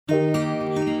I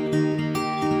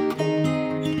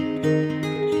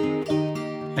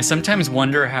sometimes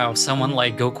wonder how someone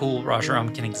like Gokul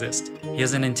Rajaram can exist. He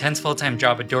has an intense full-time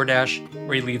job at DoorDash,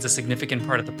 where he leads a significant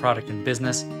part of the product and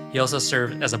business. He also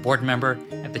served as a board member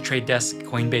at The Trade Desk,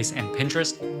 Coinbase, and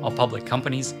Pinterest, all public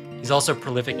companies. He's also a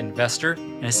prolific investor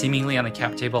and is seemingly on the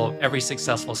cap table of every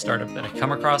successful startup that I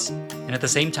come across. And at the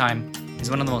same time, he's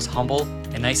one of the most humble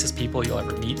and nicest people you'll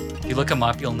ever meet. If you look him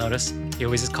up, you'll notice he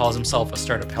always calls himself a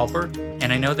startup helper,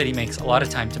 and I know that he makes a lot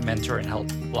of time to mentor and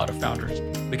help a lot of founders.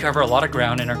 We cover a lot of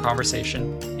ground in our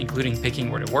conversation, including picking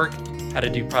where to work, how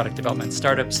to do product development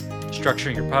startups,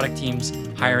 structuring your product teams,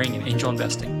 hiring, and angel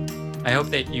investing. I hope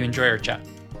that you enjoy our chat.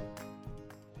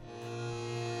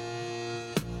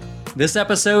 This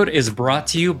episode is brought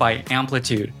to you by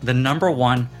Amplitude, the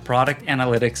 #1 product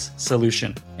analytics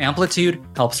solution. Amplitude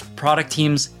helps product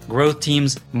teams, growth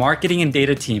teams, marketing and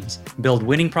data teams build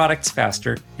winning products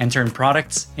faster and turn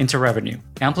products into revenue.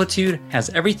 Amplitude has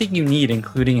everything you need,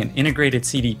 including an integrated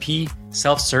CDP,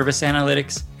 self-service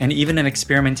analytics, and even an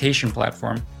experimentation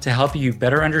platform to help you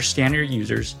better understand your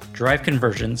users, drive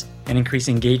conversions, and increase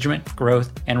engagement,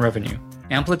 growth, and revenue.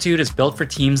 Amplitude is built for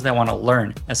teams that want to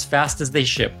learn as fast as they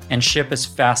ship and ship as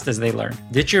fast as they learn.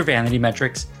 Ditch your vanity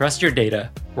metrics, trust your data,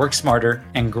 work smarter,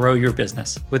 and grow your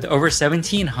business. With over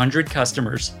 1,700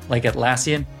 customers like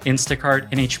Atlassian, Instacart,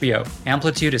 and HBO,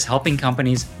 Amplitude is helping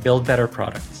companies build better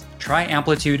products. Try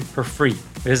Amplitude for free.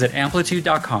 Visit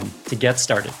amplitude.com to get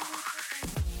started.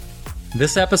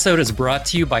 This episode is brought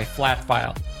to you by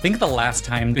Flatfile. Think of the last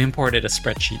time you imported a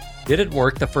spreadsheet. Did it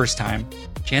work the first time?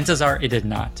 Chances are it did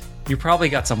not. You probably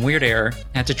got some weird error,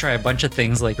 had to try a bunch of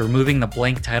things like removing the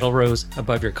blank title rows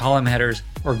above your column headers,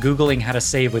 or Googling how to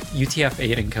save with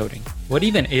UTF-8 encoding. What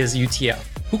even is UTF?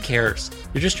 Who cares?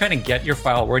 You're just trying to get your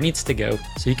file where it needs to go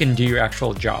so you can do your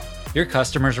actual job. Your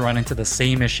customers run into the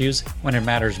same issues when it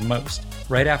matters most,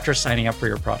 right after signing up for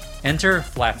your product. Enter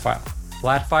Flatfile.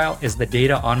 Flatfile is the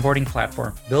data onboarding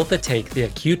platform built to take the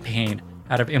acute pain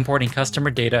out of importing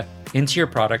customer data into your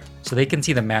product so they can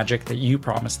see the magic that you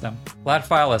promised them.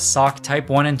 Flatfile is SOC Type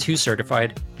 1 and 2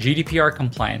 certified, GDPR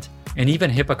compliant, and even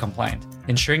HIPAA compliant,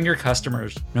 ensuring your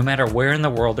customers, no matter where in the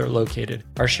world they're located,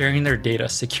 are sharing their data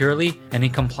securely and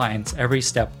in compliance every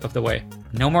step of the way.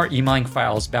 No more emailing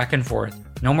files back and forth,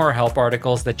 no more help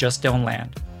articles that just don't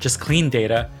land. Just clean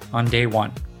data on day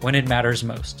one, when it matters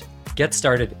most. Get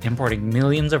started importing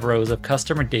millions of rows of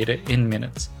customer data in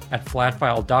minutes at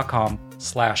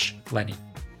flatfile.com/Lenny.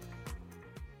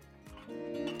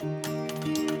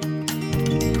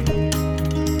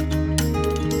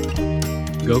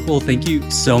 Gokul, thank you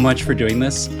so much for doing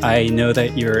this. I know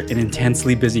that you're an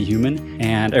intensely busy human,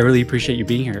 and I really appreciate you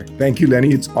being here. Thank you,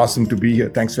 Lenny. It's awesome to be here.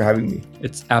 Thanks for having me.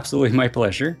 It's absolutely my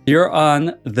pleasure. You're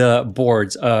on the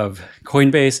boards of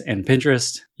Coinbase and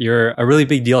Pinterest. You're a really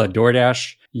big deal at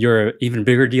DoorDash. You're an even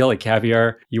bigger deal at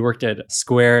Caviar. You worked at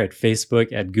Square, at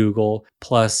Facebook, at Google.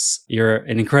 Plus, you're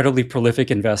an incredibly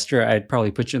prolific investor. I'd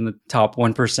probably put you in the top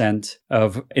 1%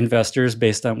 of investors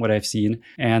based on what I've seen.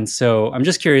 And so I'm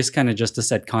just curious, kind of just to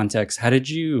set context, how did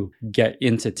you get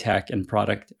into tech and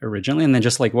product originally? And then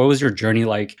just like, what was your journey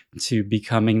like to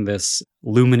becoming this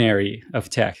luminary of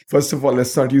tech? First of all,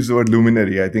 let's not use the word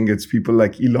luminary. I think it's people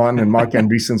like Elon and Mark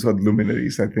Andreessen who are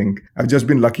luminaries. I think I've just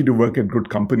been lucky to work at good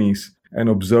companies and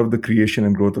observe the creation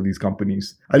and growth of these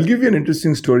companies. I'll give you an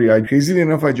interesting story. Crazily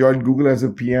enough, I joined Google as a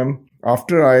PM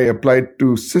after I applied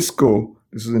to Cisco.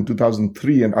 This was in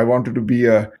 2003, and I wanted to be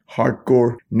a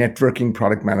hardcore networking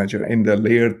product manager in the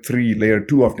layer 3, layer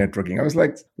 2 of networking. I was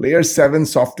like, layer 7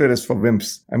 software is for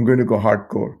wimps. I'm going to go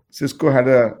hardcore. Cisco had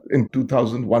in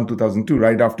 2001, 2002,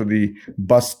 right after the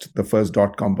bust, the first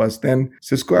 .com bust, then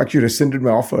Cisco actually rescinded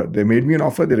my offer. They made me an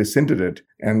offer, they rescinded it.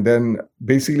 And then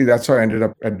basically that's how I ended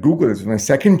up at Google. It's my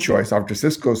second choice after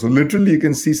Cisco. So literally you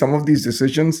can see some of these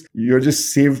decisions, you're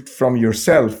just saved from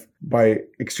yourself by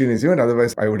experiencing it.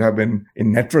 Otherwise, I would have been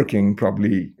in networking,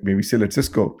 probably maybe still at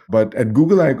Cisco. But at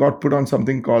Google, I got put on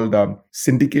something called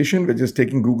syndication, which is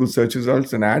taking Google search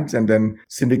results and ads and then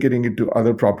syndicating it to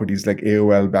other properties like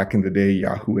AOL back in the day,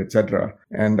 Yahoo, etc.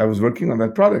 And I was working on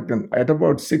that product. And at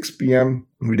about 6 p.m.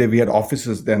 every day, we had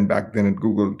offices back then at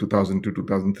Google, 2002,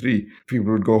 2003.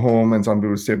 People would go home and some people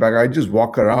would stay back. I'd just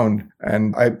walk around.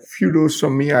 And a few doors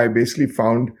from me, I basically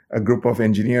found a group of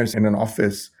engineers in an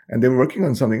office. And they were working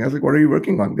on something. I was like, what are you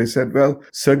working on? They said, well,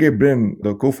 Sergey Brin,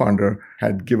 the co-founder,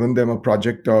 had given them a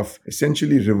project of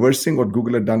essentially reversing what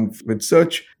Google had done with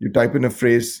search. You type in a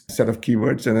phrase, set of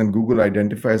keywords, and then Google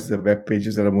identifies the web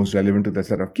pages that are most relevant to that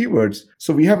set of keywords.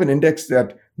 So we have an index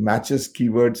that matches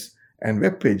keywords and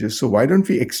web pages. So why don't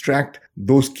we extract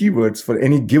those keywords for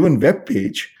any given web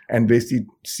page and basically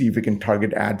see if we can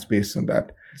target ads based on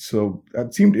that. So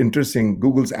that seemed interesting.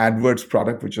 Google's AdWords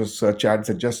product, which was search ads,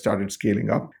 had just started scaling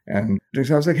up. And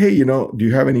so I was like, hey, do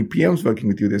you have any PMs working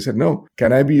with you? They said, no.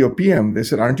 Can I be your PM? They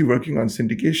said, aren't you working on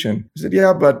syndication? I said,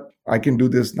 yeah, but I can do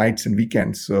this nights and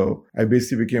weekends. So I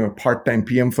basically became a part-time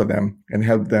PM for them and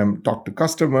helped them talk to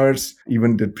customers,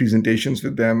 even did presentations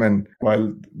with them. And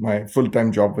while my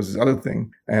full-time job was this other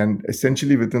thing. And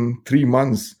essentially within 3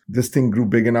 months, this thing grew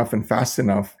big enough and fast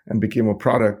enough and became a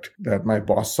product that my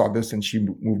boss saw this and she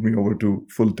moved me over to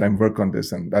full-time work on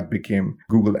this. And that became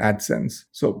Google AdSense.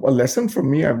 So a lesson for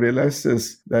me I've realized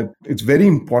is that it's very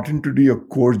important to do your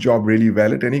core job really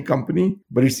well at any company,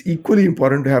 but it's equally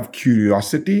important to have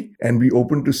curiosity and be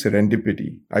open to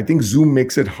serendipity. I think Zoom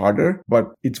makes it harder,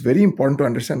 but it's very important to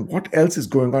understand what else is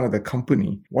going on at the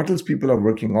company, what else people are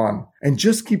working on, and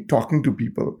just keep talking to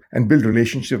people and build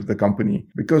relationships with the company,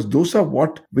 because those are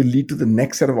what will lead to the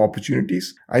next set of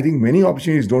opportunities. I think many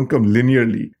opportunities don't come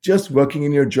linearly. Just working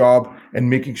in your job and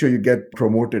making sure you get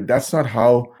promoted, that's not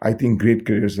how I think great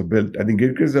careers are built. I think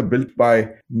great careers are built by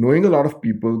knowing a lot of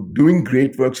people, doing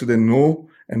great work so they know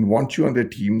and want you on their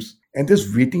teams, and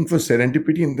just waiting for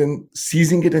serendipity and then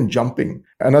seizing it and jumping.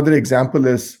 Another example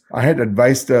is I had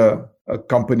advised a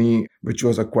company which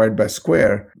was acquired by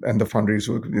Square, and the founder used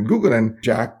to work with Google. And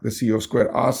Jack, the CEO of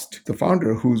Square, asked the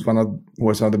founder, who was one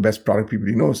of the best product people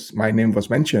he knows, my name was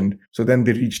mentioned. So then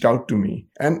they reached out to me.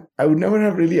 And I would never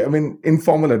have really,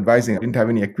 informal advising. I didn't have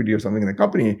any equity or something in the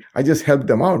company. I just helped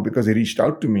them out because they reached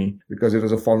out to me because it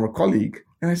was a former colleague.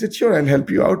 And I said, sure, I'll help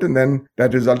you out. And then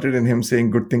that resulted in him saying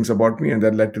good things about me. And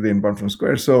that led to the inbound from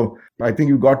Square. So I think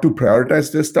you got to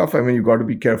prioritize this stuff. You got to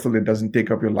be careful it doesn't take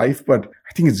up your life. But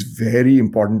I think it's very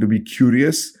important to be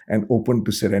curious and open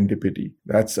to serendipity.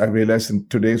 I realized in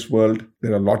today's world,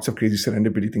 there are lots of crazy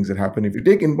serendipity things that happen. If you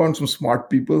take inbound from smart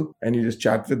people and you just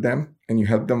chat with them and you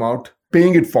help them out,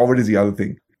 paying it forward is the other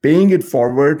thing. Paying it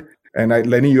forward. And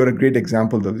Lenny, you're a great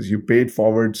example of this. You paid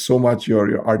forward so much,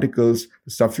 your articles,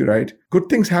 the stuff you write. Good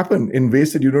things happen in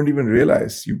ways that you don't even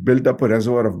realize. You build up a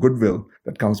reservoir of goodwill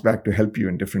that comes back to help you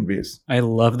in different ways. I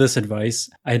love this advice.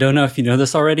 I don't know if you know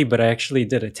this already, but I actually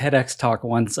did a TEDx talk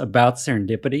once about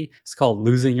serendipity. It's called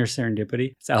Losing Your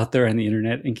Serendipity. It's out there on the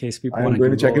internet in case people want to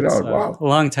Google. I'm going to check it out. Wow. A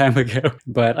long time ago.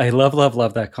 But I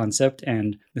love that concept.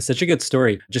 And it's such a good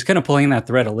story. Just kind of pulling that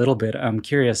thread a little bit. I'm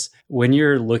curious, when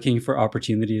you're looking for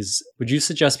opportunities, would you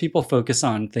suggest people focus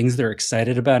on things they're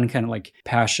excited about and kind of like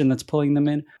passion that's pulling them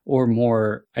in, or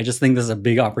more, I just think this is a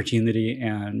big opportunity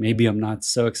and maybe I'm not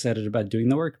so excited about doing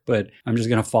the work, but I'm just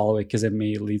going to follow it because it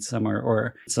may lead somewhere,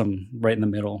 or some right in the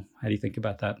middle? How do you think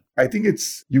about that? I think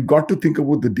you got to think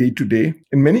about the day to day.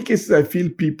 In many cases, I feel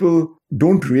people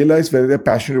don't realize whether they're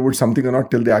passionate about something or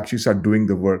not till they actually start doing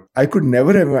the work. I could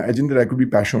never have imagined that I could be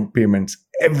passionate about payments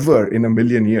ever in a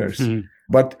million years. Mm-hmm.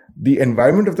 But the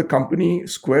environment of the company,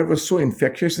 Square, was so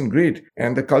infectious and great.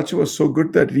 And the culture was so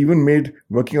good that it even made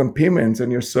working on payments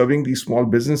and you're serving these small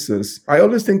businesses. I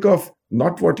always think of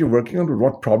not what you're working on, but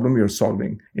what problem you're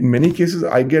solving. In many cases,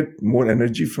 I get more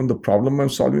energy from the problem I'm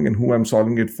solving and who I'm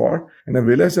solving it for. And I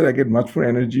realize that I get much more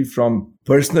energy from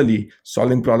personally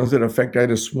solving problems that affect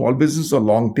either small business or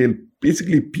long tail,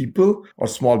 basically people or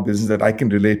small business that I can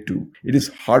relate to. It is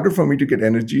harder for me to get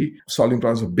energy solving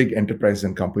problems of big enterprises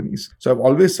and companies. So I've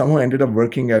always somehow ended up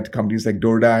working at companies like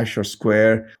DoorDash or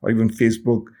Square or even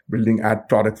Facebook, building ad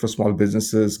product for small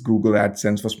businesses, Google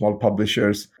AdSense for small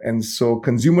publishers. And so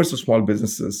consumers for small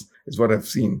businesses is what I've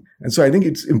seen. And so I think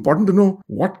it's important to know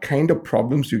what kind of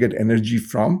problems you get energy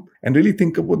from and really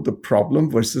think about the problem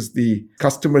versus the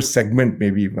customer segment,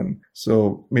 maybe even.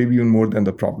 So maybe even more than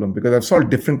the problem, because I've solved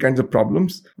different kinds of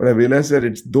problems, but I realized that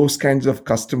it's those kinds of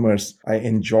customers I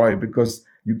enjoy because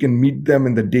you can meet them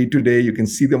in the day-to-day. You can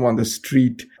see them on the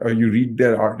street, or you read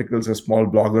their articles. A small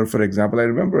blogger, for example. I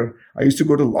remember I used to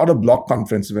go to a lot of blog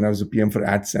conferences when I was a PM for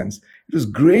AdSense. It was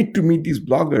great to meet these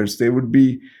bloggers. There would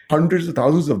be hundreds of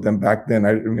thousands of them back then.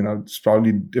 It's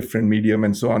probably different medium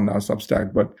and so on now,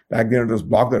 Substack. But back then it was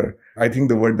Blogger. I think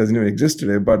the word doesn't even exist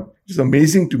today, but it's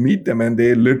amazing to meet them. And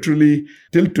they literally,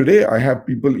 till today, I have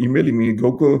people emailing me,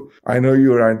 Gokul, I know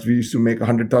we used to make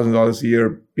 $100,000 a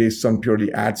year based on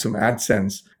purely ads from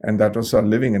AdSense. And that was our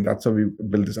living. And that's how we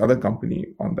built this other company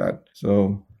on that.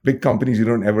 So big companies, you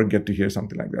don't ever get to hear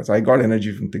something like that. So I got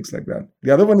energy from things like that.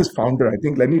 The other one is founder. I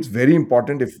think, Lenny, it's very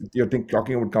important if you're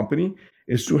talking about company,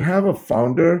 is to have a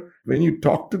founder, when you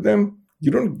talk to them,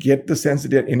 you don't get the sense that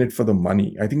they're in it for the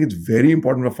money. I think it's very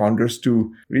important for founders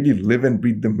to really live and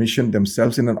breathe the mission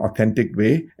themselves in an authentic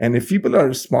way. And if people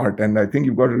are smart, and I think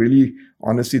you've got to really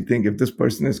honestly think, if this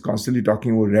person is constantly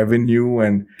talking about revenue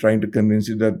and trying to convince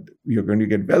you that you're going to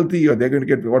get wealthy or they're going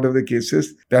to get whatever the case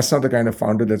is, that's not the kind of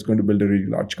founder that's going to build a really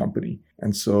large company.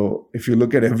 And so if you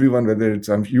look at everyone, whether it's,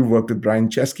 you worked with Brian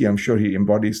Chesky, I'm sure he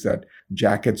embodies that.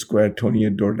 Jack at Square, Tony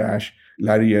at DoorDash,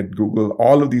 Larry at Google,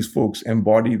 all of these folks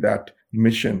embody that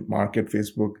mission. Mark at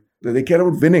Facebook, they care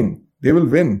about winning. They will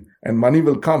win and money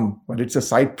will come, but it's a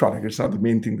side product. It's not the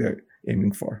main thing they're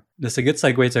aiming for. That's a good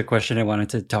segue to a question I wanted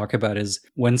to talk about is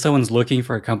when someone's looking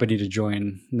for a company to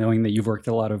join, knowing that you've worked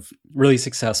at a lot of really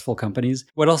successful companies,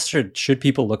 what else should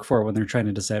people look for when they're trying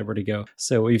to decide where to go?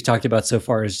 So what you've talked about so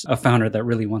far is a founder that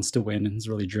really wants to win and is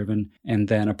really driven, and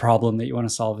then a problem that you want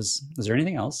to solve. Is there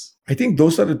anything else? I think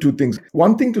those are the two things.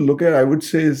 One thing to look at, I would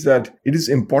say, is that it is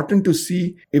important to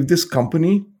see if this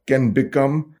company can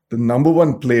become the number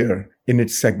one player in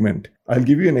its segment. I'll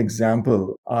give you an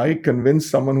example. I convinced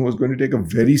someone who was going to take a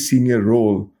very senior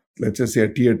role, let's just say a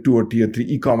tier 2 or tier 3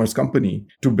 e-commerce company,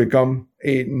 to become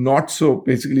a not so,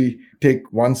 basically take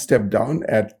one step down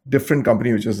at different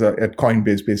company, which is at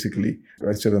Coinbase, basically.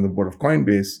 I sit on the board of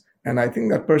Coinbase. And I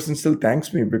think that person still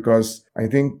thanks me because I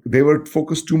think they were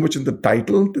focused too much on the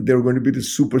title, that they were going to be the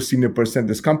super senior person at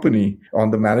this company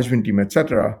on the management team,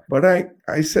 etc. But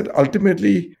I said,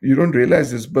 ultimately, you don't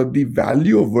realize this, but the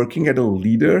value of working at a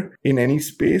leader in any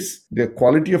space, the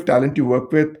quality of talent you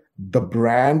work with, the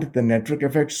brand, the network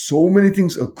effect, so many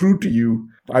things accrue to you.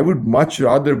 I would much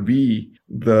rather be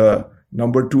the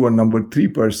number 2 or number 3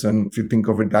 person, if you think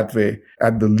of it that way,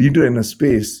 at the leader in a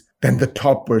space than the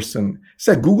top person. It's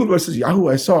like Google versus Yahoo.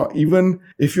 I saw, even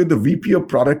if you're the VP of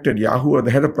product at Yahoo or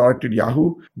the head of product at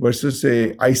Yahoo versus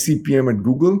a ICPM at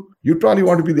Google, you'd probably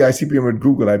want to be the ICPM at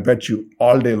Google, I bet you,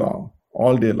 all day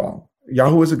long.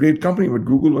 Yahoo was a great company, but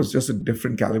Google was just a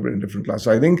different caliber and different class.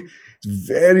 So I think it's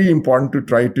very important to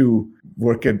try to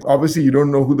work at, obviously you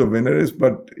don't know who the winner is,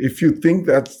 but if you think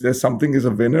that there's something is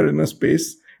a winner in a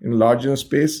space, in a large enough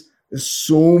space, there's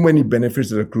so many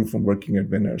benefits that accrue from working at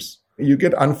winners. You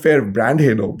get unfair brand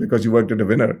halo because you worked at a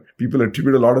winner. People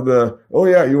attribute a lot of oh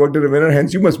yeah, you worked at a winner,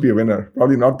 hence you must be a winner.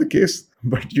 Probably not the case,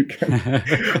 but you can.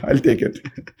 I'll take it.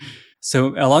 So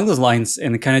along those lines,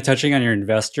 and kind of touching on your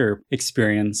investor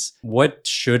experience, what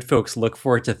should folks look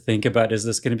for to think about, is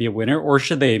this going to be a winner, or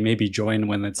should they maybe join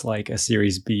when it's like a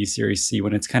Series B, Series C,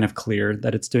 when it's kind of clear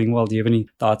that it's doing well? Do you have any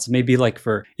thoughts? Maybe like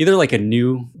for either like a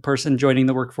new person joining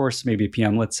the workforce, maybe a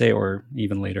PM, let's say, or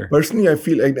even later. Personally, I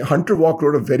feel like Hunter Walk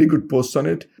wrote a very good post on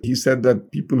it. He said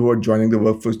that people who are joining the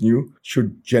workforce new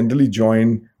should generally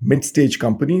join mid-stage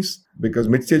companies, because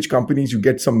mid-stage companies, you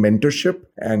get some mentorship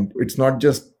and it's not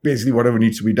just basically whatever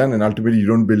needs to be done, and ultimately you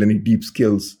don't build any deep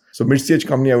skills. So mid-stage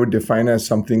company, I would define as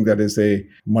something that is a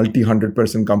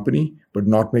multi-100-person company, but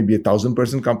not maybe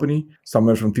 1,000-person company,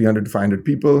 somewhere from 300 to 500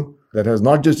 people, that has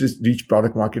not just reached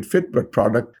product market fit, but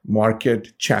product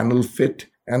market channel fit.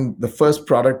 And the first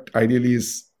product ideally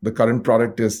is, the current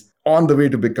product is on the way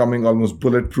to becoming almost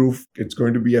bulletproof. It's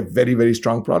going to be a very, very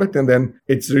strong product. And then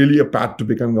it's really a path to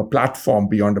becoming a platform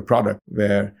beyond a product,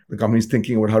 where the company is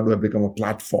thinking about, how do I become a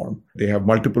platform? They have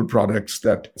multiple products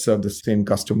that serve the same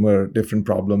customer, different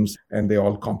problems, and they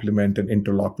all complement and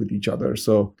interlock with each other.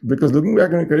 So because looking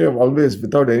back on my career, I've always,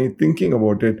 without any thinking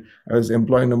about it, I was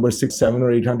employee number 6, 7,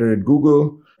 or 800 at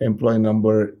Google, employee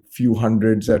number few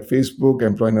hundreds at Facebook,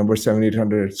 employee number 700,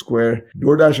 800 at Square.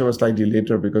 DoorDash was slightly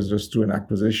later because it was through an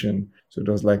acquisition. So it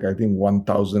was like, I think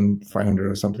 1,500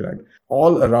 or something like that.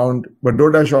 All around. But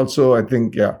DoorDash also, I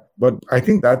think, yeah. But I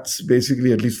think that's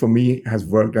basically, at least for me, has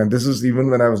worked. And this is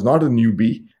even when I was not a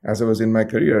newbie, as I was in my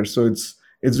career. So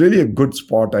it's really a good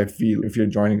spot, I feel, if you're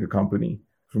joining a company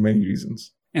for many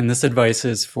reasons. And this advice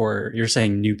is for, you're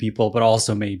saying new people, but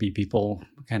also maybe people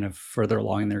kind of further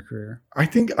along in their career. I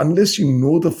think unless you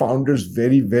know the founders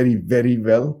very, very, very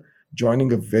well,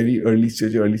 joining a very early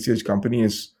stage company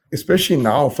is, especially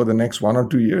now for the next 1 or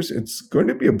 2 years, it's going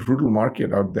to be a brutal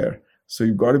market out there. So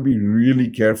you've got to be really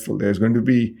careful. There's going to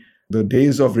be the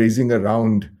days of raising a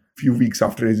round, few weeks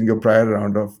after raising a prior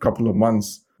round of a couple of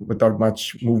months without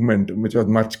much movement, without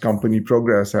much company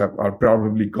progress, are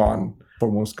probably gone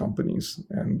for most companies.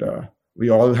 And we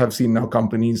all have seen now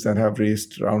companies that have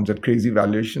raised rounds at crazy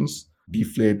valuations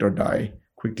deflate or die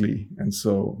quickly. And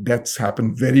so deaths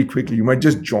happen very quickly. You might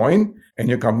just join and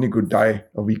your company could die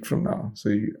a week from now.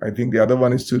 So I think the other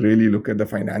one is to really look at the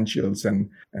financials and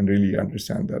really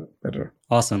understand that better.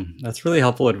 Awesome. That's really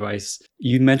helpful advice.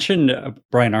 You mentioned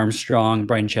Brian Armstrong,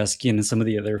 Brian Chesky, and some of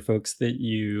the other folks that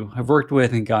you have worked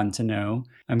with and gotten to know.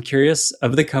 I'm curious,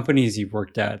 of the companies you've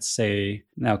worked at, say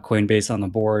now Coinbase on the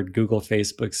board, Google,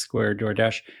 Facebook, Square,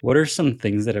 DoorDash, what are some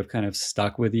things that have kind of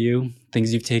stuck with you?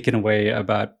 Things you've taken away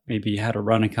about maybe how to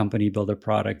run a company, build a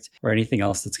product, or anything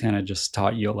else that's kind of just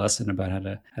taught you a lesson about how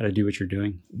to do what you're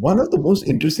doing? One of the most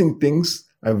interesting things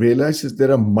I've realized is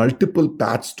there are multiple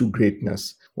paths to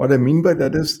greatness. What I mean by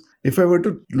that is, if I were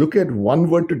to look at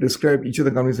one word to describe each of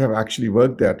the companies I've actually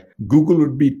worked at, Google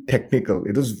would be technical.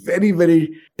 It was very,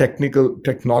 very technical,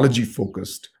 technology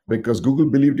focused, because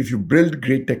Google believed if you build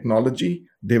great technology,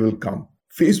 they will come.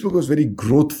 Facebook was very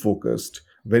growth focused,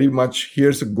 very much,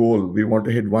 here's a goal. We want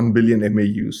to hit 1 billion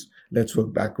MAUs. Let's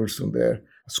work backwards from there.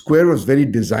 Square was very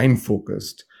design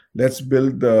focused. Let's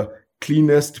build the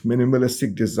cleanest,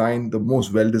 minimalistic design, the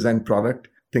most well-designed product.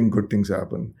 Think good things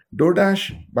happen.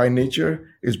 DoorDash, by nature,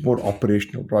 is more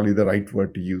operational, probably the right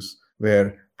word to use,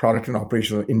 where product and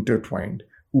operation are intertwined.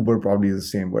 Uber probably is the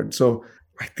same word. So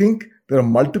I think there are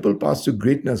multiple paths to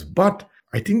greatness, but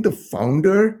I think the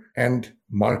founder and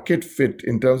market fit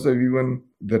in terms of even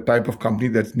the type of company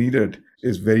that's needed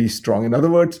is very strong. In other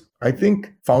words, I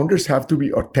think founders have to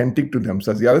be authentic to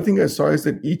themselves. The other thing I saw is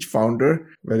that each founder,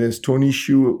 whether it's Tony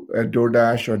Xu at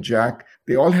DoorDash or Jack,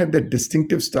 they all had their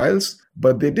distinctive styles,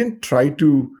 but they didn't try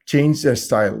to change their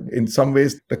style. In some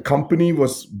ways, the company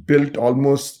was built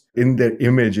almost in their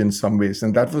image in some ways,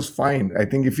 and that was fine. I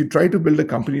think if you try to build a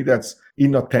company that's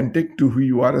inauthentic to who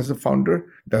you are as a founder,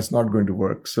 that's not going to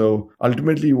work. So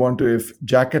ultimately, you want to, if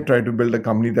Jack had tried to build a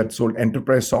company that sold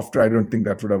enterprise software, I don't think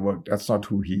that would have worked. That's not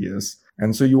who he is.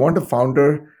 And so you want a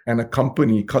founder and a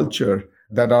company culture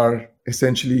that are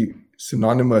essentially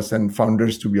synonymous and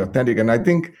founders to be authentic. And I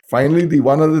think finally, the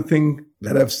one other thing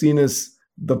that I've seen is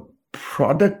the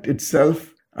product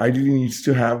itself ideally needs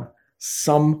to have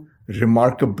some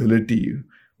remarkability.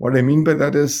 What I mean by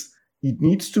that is it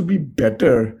needs to be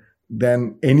better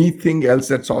than anything else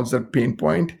that solves that pain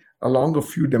point along a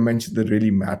few dimensions that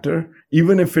really matter,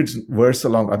 even if it's worse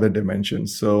along other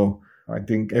dimensions. So I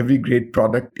think every great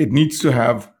product, it needs to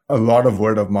have a lot of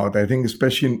word of mouth. I think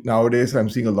especially nowadays, I'm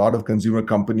seeing a lot of consumer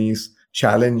companies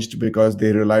challenged because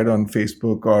they relied on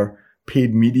Facebook or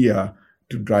paid media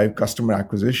to drive customer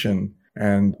acquisition.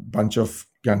 And a bunch of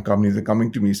young companies are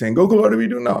coming to me saying, Gokul, what do we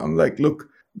do now? I'm like, look,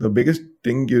 the biggest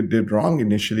thing you did wrong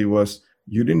initially was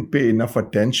you didn't pay enough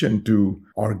attention to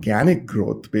organic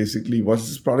growth. Basically, was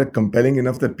this product compelling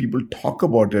enough that people talk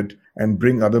about it and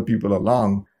bring other people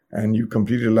along? And you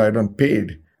completely relied on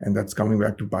paid, and that's coming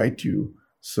back to bite you.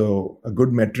 So a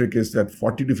good metric is that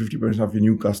 40 to 50% of your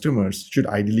new customers should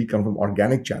ideally come from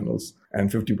organic channels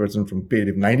and 50% from paid.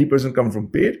 If 90% come from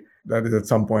paid, that is at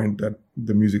some point that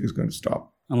the music is going to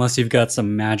stop. Unless you've got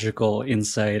some magical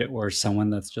insight or someone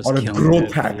that's just or a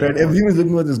growth hack, right? Everyone's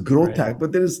looking for this growth hack,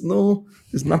 but there's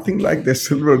nothing like the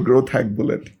silver growth hack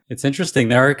bullet. It's interesting.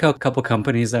 There are a couple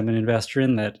companies I'm an investor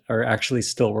in that are actually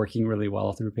still working really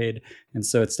well through paid. And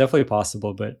so it's definitely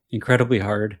possible, but incredibly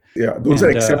hard. Yeah, those are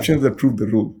exceptions that prove the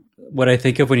rule. What I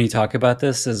think of when you talk about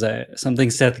this is something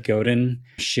Seth Godin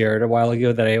shared a while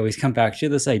ago that I always come back to,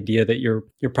 this idea that your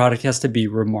product has to be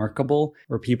remarkable,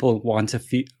 or people want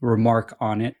to remark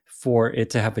on it for it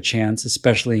to have a chance,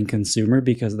 especially in consumer,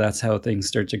 because that's how things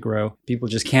start to grow. People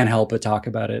just can't help but talk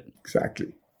about it. Exactly.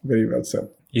 Very well said.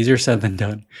 Easier said than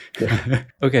done. Yeah.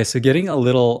 Okay, so getting a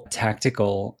little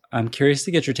tactical, I'm curious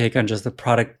to get your take on just the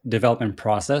product development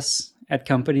process at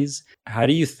companies. How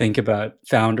do you think about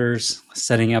founders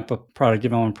setting up a product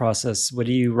development process? What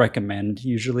do you recommend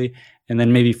usually? And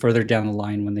then maybe further down the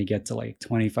line when they get to like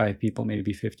 25 people,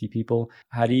 maybe 50 people,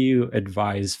 how do you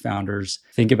advise founders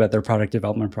think about their product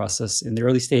development process in the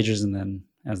early stages and then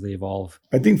as they evolve?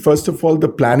 I think first of all, the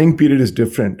planning period is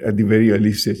different at the very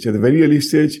early stage. At the very early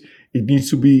stage, it needs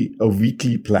to be a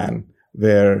weekly plan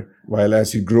where while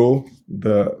as you grow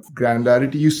the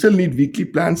granularity, you still need weekly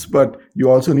plans, but you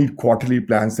also need quarterly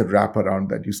plans that wrap around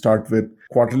that. You start with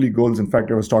quarterly goals. In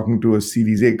fact, I was talking to a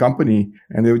Series A company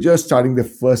and they were just starting their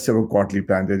first ever quarterly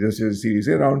plan. They just did a Series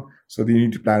A round. So they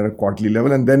need to plan at a quarterly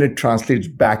level and then it translates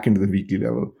back into the weekly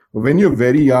level. But when you're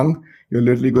very young, you're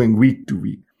literally going week to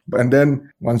week. And then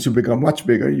once you become much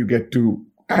bigger, you get to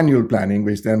annual planning,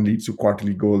 which then leads to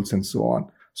quarterly goals and so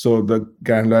on. So the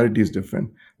granularity is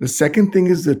different. The second thing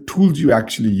is the tools you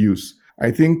actually use.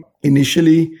 I think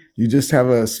initially you just have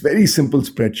a very simple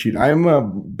spreadsheet. I am a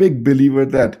big believer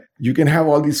that you can have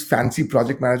all these fancy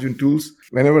project management tools.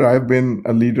 Whenever I've been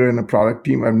a leader in a product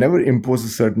team, I've never imposed a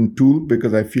certain tool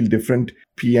because I feel different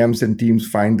PMs and teams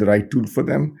find the right tool for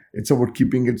them. It's about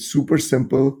keeping it super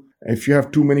simple If you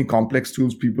have too many complex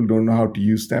tools, people don't know how to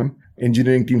use them.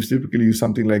 Engineering teams typically use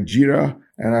something like Jira.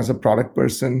 And as a product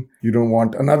person, you don't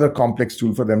want another complex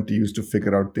tool for them to use to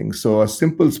figure out things. So a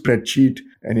simple spreadsheet,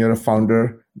 and you're a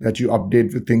founder that you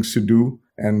update with things to do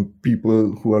and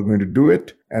people who are going to do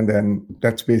it. And then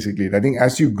that's basically it. I think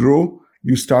as you grow,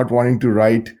 you start wanting to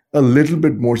write a little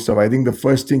bit more stuff. I think the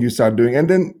first thing you start doing, and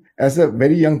then as a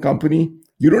very young company,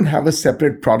 you don't have a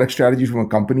separate product strategy from a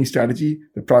company strategy.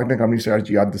 The product and company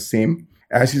strategy are the same.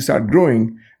 As you start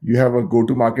growing, you have a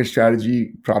go-to-market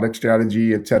strategy, product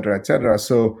strategy, et cetera, et cetera.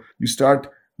 So you start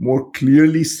more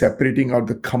clearly separating out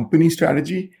the company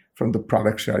strategy from the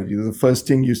product strategy. The first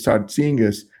thing you start seeing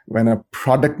is when a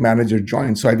product manager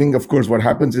joins. So I think, of course, what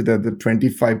happens is that the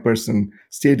 25-person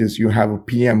status, you have a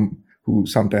PM who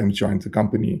sometimes joins the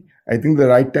company. I think the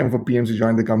right time for PMs to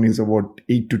join the company is about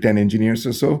 8 to 10 engineers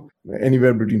or so,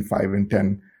 anywhere between 5 and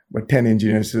 10. But 10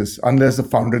 engineers is, unless the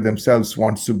founder themselves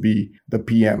wants to be the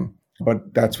PM.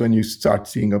 But that's when you start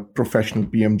seeing a professional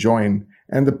PM join.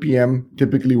 And the PM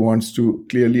typically wants to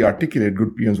clearly articulate,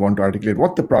 good PMs want to articulate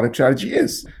what the product strategy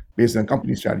is based on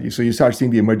company strategy. So you start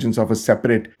seeing the emergence of a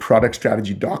separate product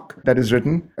strategy doc that is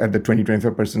written at the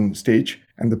 20-25% stage.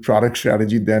 And the product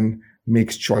strategy then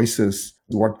makes choices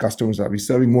what customers are we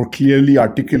serving, more clearly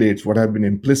articulates what have been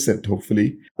implicit,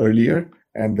 hopefully, earlier.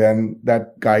 And then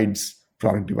that guides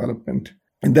product development.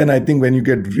 And then I think when you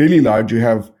get really large, you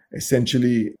have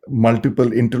essentially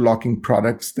multiple interlocking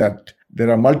products that there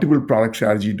are multiple product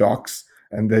strategy docs.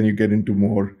 And then you get into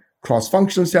more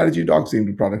cross-functional strategy docs,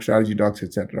 into product strategy docs,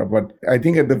 etc. But I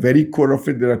think at the very core of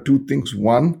it, there are two things.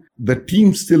 One, the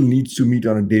team still needs to meet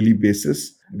on a daily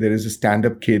basis. There is a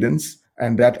stand-up cadence.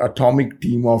 And that atomic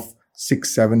team of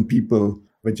 6-7 people,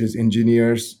 which is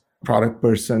engineers, product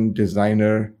person,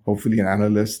 designer, hopefully an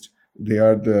analyst, they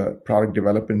are the product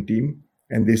development team.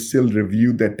 And they still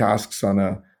review their tasks on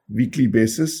a weekly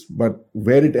basis. But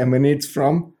where it emanates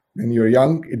from, when you're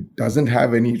young, it doesn't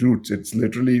have any roots. It's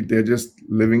literally, they're just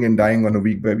living and dying on a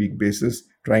week-by-week basis,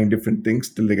 trying different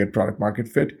things till they get product market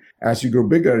fit. As you grow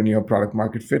bigger and you have product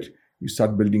market fit, you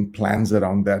start building plans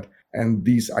around that. And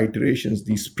these iterations,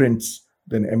 these sprints,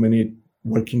 then emanate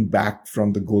working back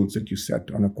from the goals that you set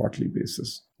on a quarterly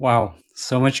basis. Wow,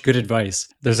 so much good advice.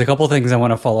 There's a couple things I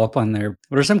want to follow up on there.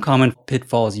 What are some common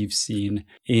pitfalls you've seen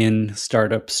in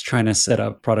startups trying to set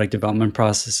up product development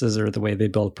processes or the way they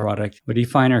build product? What do you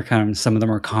find are kind of some of the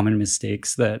more common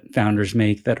mistakes that founders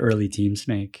make, that early teams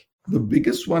make? The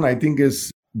biggest one, I think,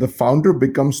 is the founder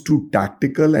becomes too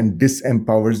tactical and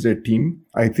disempowers their team.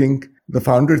 I think the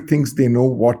founder thinks they know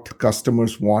what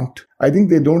customers want. I think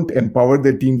they don't empower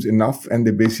their teams enough, and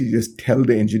they basically just tell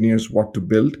the engineers what to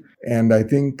build. And I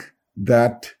think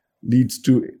that leads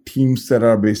to teams that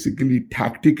are basically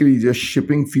tactically just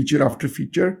shipping feature after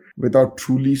feature without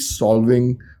truly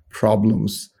solving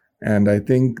problems. And I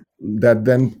think that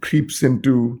then creeps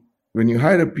into when you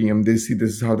hire a PM, they see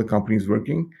this is how the company is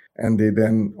working, and they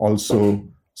then also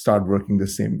start working the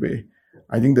same way.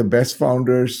 I think the best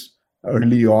founders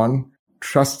early on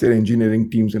trust their engineering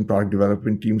teams and product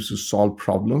development teams to solve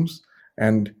problems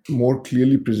and more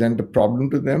clearly present a problem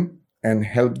to them and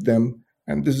help them.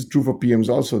 And this is true for PMs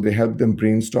also. They help them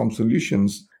brainstorm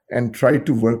solutions and try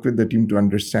to work with the team to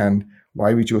understand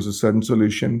why we chose a certain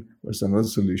solution versus another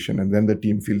solution. And then the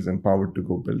team feels empowered to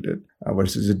go build it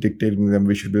versus it dictating them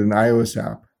we should build an iOS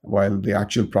app, while the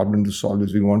actual problem to solve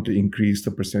is we want to increase the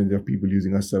percentage of people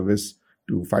using our service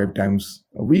to 5 times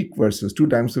a week versus 2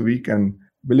 times a week. And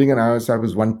building an iOS app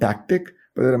is one tactic,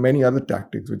 but there are many other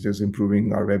tactics, which is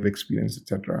improving our web experience,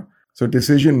 etc. So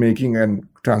decision-making and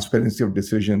transparency of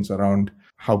decisions around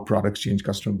how products change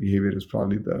customer behavior is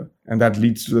probably and that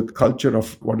leads to the culture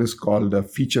of what is called a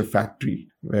feature factory,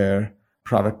 where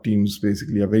product teams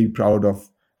basically are very proud of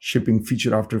shipping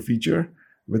feature after feature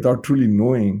without truly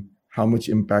knowing how much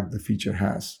impact the feature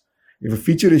has. If a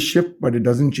feature is shipped, but it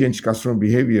doesn't change customer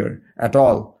behavior at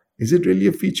all, is it really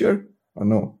a feature or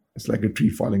no? It's like a tree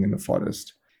falling in the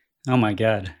forest. Oh my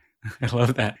God. I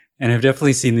love that. And I've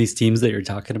definitely seen these teams that you're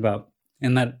talking about.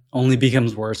 And that only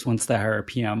becomes worse once they hire a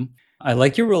PM. I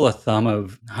like your rule of thumb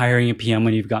of hiring a PM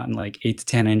when you've gotten like 8 to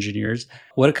 10 engineers.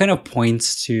 What kind of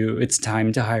points to it's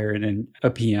time to hire a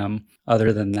PM?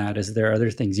 Other than that, is there other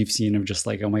things you've seen of just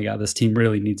like, oh my God, this team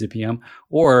really needs a PM,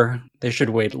 or they should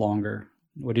wait longer?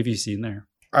 What have you seen there?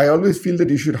 I always feel that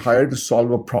you should hire to solve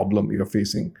a problem you're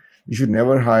facing. You should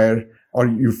never hire or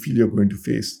you feel you're going to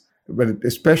face. But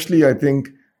especially, I think,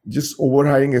 just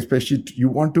overhiring, especially, you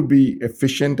want to be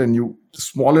efficient, and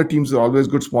smaller teams are always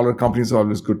good. Smaller companies are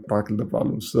always good to tackle the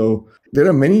problems. So there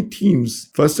are many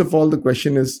teams. First of all, the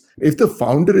question is, if the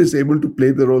founder is able to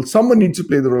play the role, someone needs to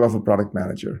play the role of a product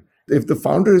manager. If the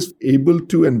founder is able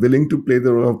to and willing to play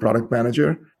the role of product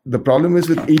manager, the problem is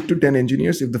with 8 to 10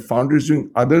 engineers, if the founder is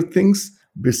doing other things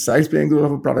besides playing the role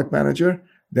of a product manager,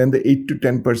 then the 8 to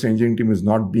 10% engineering team is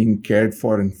not being cared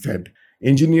for and fed.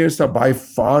 Engineers are by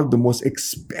far the most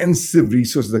expensive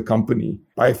resource of the company,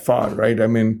 by far, right? I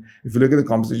mean, if you look at the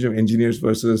compensation of engineers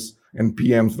versus and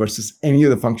PMs versus any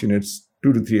other function, it's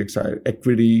 2 to 3x higher,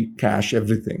 equity, cash,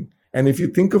 everything. And if you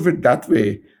think of it that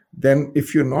way, then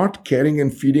if you're not caring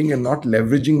and feeding and not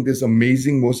leveraging this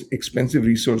amazing, most expensive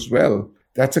resource well,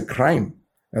 that's a crime.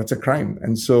 That's a crime.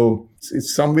 And so in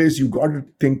some ways, you got to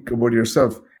think about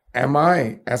yourself. Am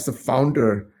I, as the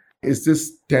founder, is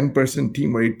this 10-person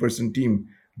team or 8-person team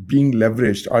being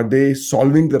leveraged? Are they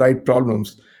solving the right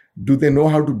problems? Do they know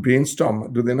how to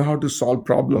brainstorm? Do they know how to solve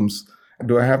problems?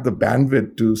 Do I have the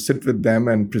bandwidth to sit with them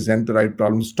and present the right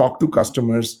problems, talk to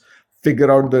customers,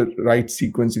 figure out the right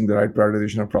sequencing, the right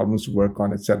prioritization of problems to work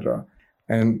on, etc.?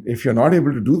 And if you're not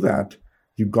able to do that,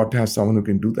 you've got to have someone who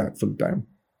can do that full time.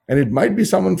 And it might be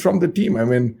someone from the team. I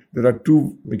mean, there are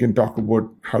two, we can talk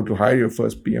about how to hire your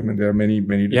first PM, and there are many.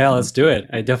 Yeah, let's do it.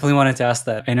 I definitely wanted to ask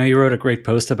that. I know you wrote a great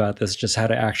post about this, just how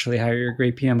to actually hire your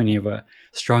great PM, and you have a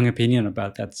strong opinion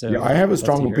about that. So yeah, I have a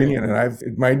strong opinion, and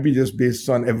it might be just based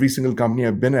on every single company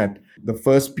I've been at. The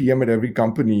first PM at every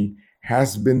company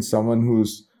has been someone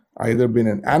who's either been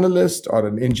an analyst or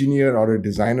an engineer or a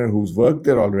designer who's worked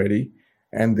there already,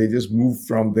 and they just move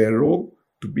from their role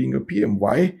to being a PM.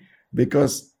 Why?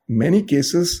 Because many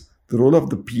cases, the role of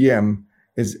the PM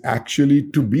is actually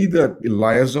to be the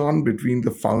liaison between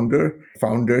the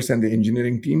founders and the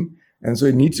engineering team. And so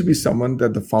it needs to be someone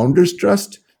that the founders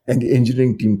trust and the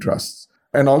engineering team trusts.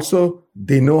 And also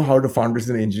they know how the founders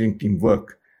and the engineering team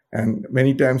work. And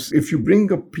many times, if you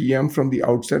bring a PM from the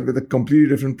outside with a completely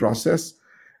different process,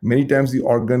 many times the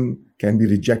organ can be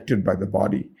rejected by the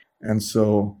body. And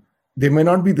so they may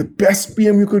not be the best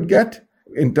PM you could get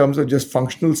in terms of just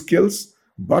functional skills,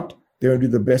 but they will be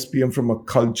the best PM from a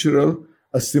cultural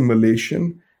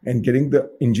assimilation and getting the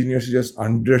engineers to just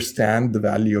understand the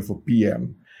value of a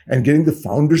PM and getting the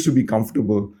founders to be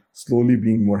comfortable slowly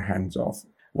being more hands-off.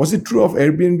 Was it true of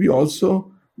Airbnb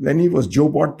also, Lenny? Was Joe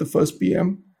Bott the first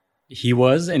PM? He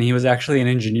was, and he was actually an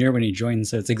engineer when he joined.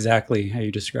 So it's exactly how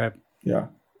you described. Yeah.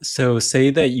 So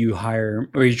say that you hire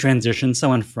or you transition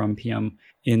someone from PM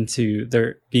into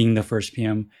their being the first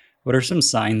PM. What are some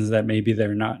signs that maybe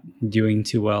they're not doing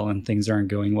too well and things aren't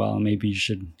going well and maybe you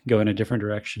should go in a different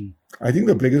direction? I think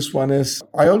the biggest one is,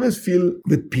 I always feel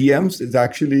with PMs, it's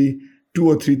actually 2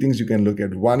 or 3 things you can look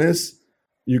at. One is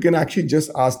you can actually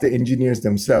just ask the engineers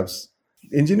themselves.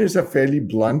 Engineers are fairly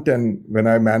blunt, and when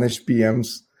I manage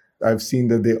PMs, I've seen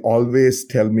that they always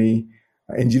tell me,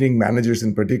 engineering managers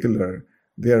in particular,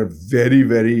 they are very,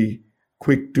 very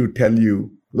quick to tell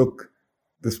you, look,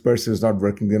 this person is not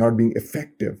working, they're not being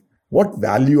effective. What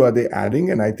value are they adding?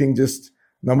 And I think just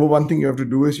number one thing you have to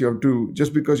do is you have to,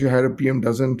 just because you hire a PM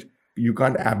you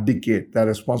can't abdicate that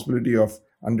responsibility of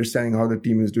understanding how the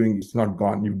team is doing. It's not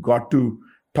gone. You've got to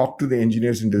talk to the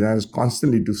engineers and designers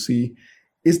constantly to see,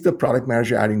 is the product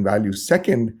manager adding value?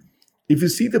 Second, if you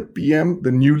see the PM,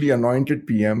 the newly anointed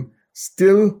PM,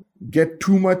 still get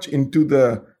too much into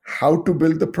the how to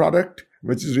build the product,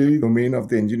 which is really the domain of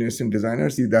the engineers and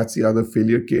designers. See, that's the other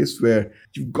failure case where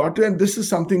you've got to, and this is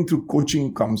something through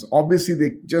coaching comes. Obviously,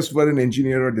 they just were an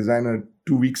engineer or designer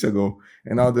 2 weeks ago,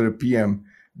 and now they're a PM.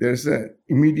 There's an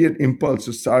immediate impulse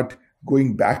to start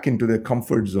going back into their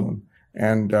comfort zone.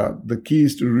 And the key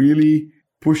is to really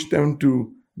push them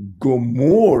to go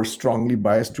more strongly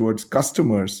biased towards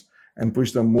customers and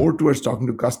push them more towards talking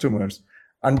to customers,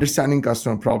 understanding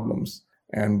customer problems.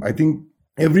 And I think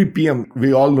every PM,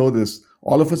 we all know this,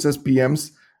 all of us as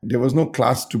PMs, there was no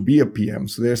class to be a PM.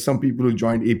 So there's some people who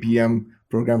joined APM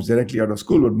programs directly out of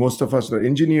school, but most of us were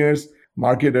engineers,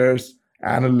 marketers,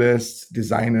 analysts,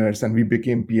 designers, and we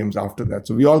became PMs after that.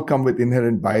 So we all come with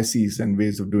inherent biases and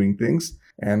ways of doing things.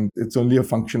 And it's only a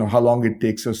function of how long it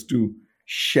takes us to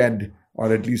shed,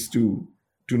 or at least to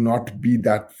not be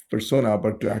that persona,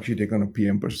 but to actually take on a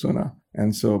PM persona.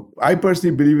 And so I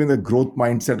personally believe in the growth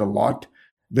mindset a lot.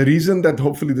 The reason that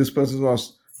hopefully this person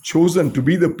was chosen to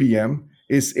be the PM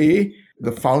is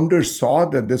the founder saw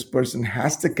that this person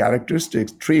has the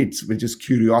characteristics, traits, which is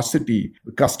curiosity,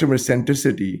 customer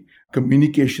centricity,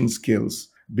 communication skills,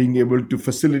 being able to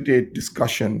facilitate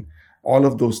discussion, all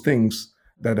of those things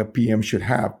that a PM should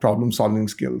have, problem solving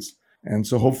skills. And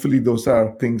so hopefully those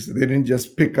are things, they didn't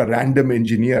just pick a random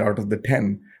engineer out of the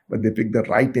 10, but they picked the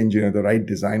right engineer, the right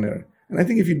designer. And I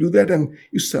think if you do that and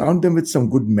you surround them with some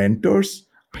good mentors,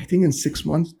 I think in 6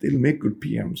 months, they'll make good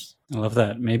PMs. I love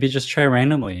that. Maybe just try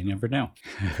randomly. You never know.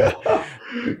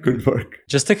 Good work.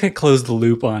 Just to close the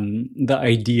loop on the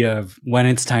idea of when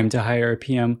it's time to hire a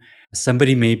PM,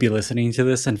 somebody may be listening to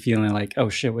this and feeling like, oh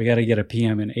shit, we got to get a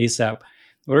PM in ASAP.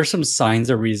 What are some signs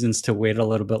or reasons to wait a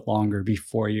little bit longer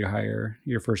before you hire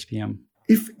your first PM?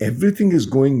 If everything is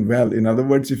going well, in other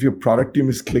words, if your product team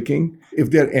is clicking,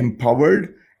 if they're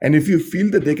empowered, and if you feel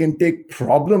that they can take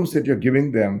problems that you're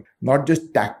giving them, not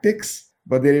just tactics,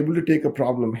 but they're able to take a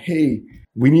problem. Hey,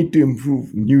 we need to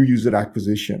improve new user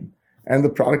acquisition. And the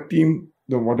product team,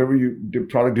 the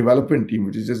product development team,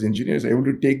 which is just engineers, are able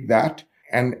to take that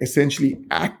and essentially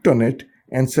act on it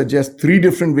and suggest 3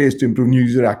 different ways to improve new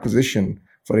user acquisition.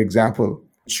 For example,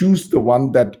 choose the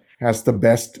one that has the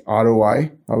best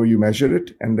ROI, how you measure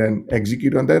it, and then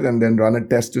execute on that, and then run a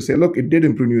test to say, look, it did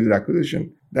improve user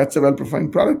acquisition. That's a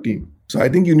well-performed product team. So I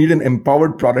think you need an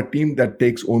empowered product team that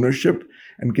takes ownership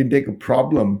and can take a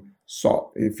problem,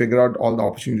 figure out all the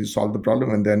opportunities to solve the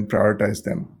problem, and then prioritize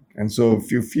them. And so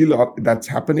if you feel that's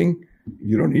happening,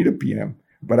 you don't need a PM.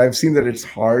 But I've seen that it's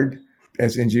hard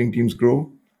as engineering teams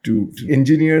grow to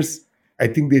engineers. I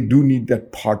think they do need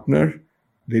that partner.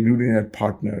 They do need that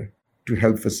partner to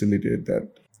help facilitate that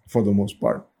for the most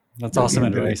part. That's awesome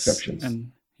advice.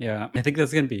 And yeah, I think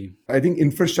that's going to be. I think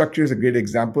infrastructure is a great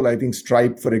example. I think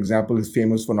Stripe, for example, is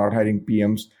famous for not hiring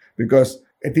PMs because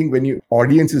I think when your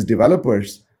audience is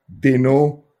developers, they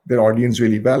know their audience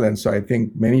really well. And so I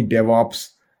think many DevOps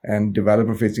and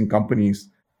developer-facing companies,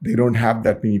 they don't have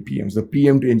that many PMs. The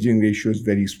PM to engineering ratio is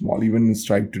very small. Even in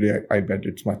Stripe today, I bet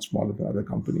it's much smaller than other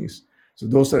companies. So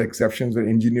those are exceptions where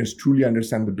engineers truly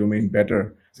understand the domain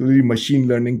better. So the machine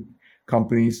learning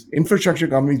companies, infrastructure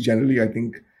companies generally, I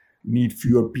think, need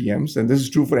fewer PMs. And this is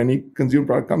true for any consumer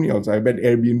product company also. I bet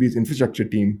Airbnb's infrastructure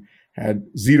team had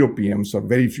 0 PMs or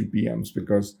very few PMs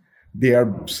because they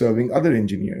are serving other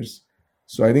engineers.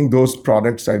 So I think those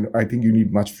products, I think you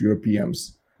need much fewer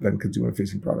PMs than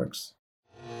consumer-facing products.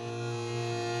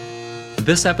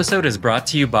 This episode is brought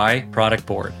to you by Product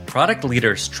Board. Product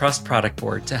leaders trust Product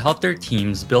Board to help their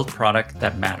teams build product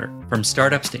that matter. From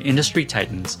startups to industry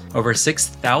titans, over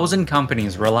 6,000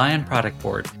 companies rely on Product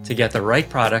Board to get the right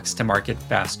products to market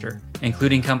faster,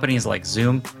 including companies like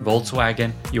Zoom,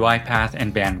 Volkswagen, UiPath,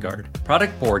 and Vanguard.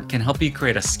 Product Board can help you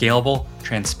create a scalable,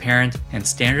 transparent, and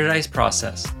standardized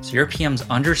process so your PMs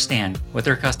understand what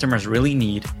their customers really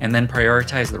need and then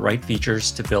prioritize the right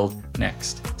features to build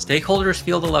next. Stakeholders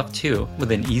feel the love too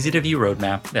with an easy-to-view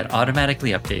roadmap that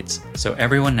automatically updates so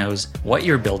everyone knows what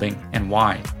you're building and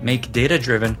why. Make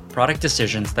data-driven product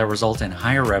decisions that result in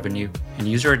higher revenue and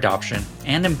user adoption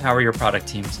and empower your product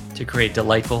teams to create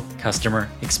delightful customer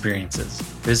experiences.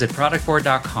 Visit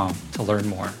productboard.com to learn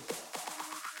more.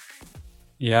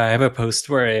 Yeah, I have a post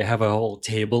where I have a whole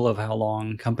table of how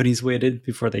long companies waited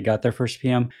before they got their first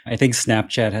PM. I think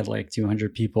Snapchat had like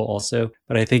 200 people also,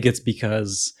 but I think it's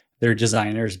because their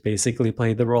designers basically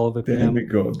played the role of a PM. There we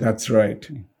go. That's right.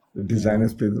 The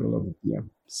designers play the role of a PM.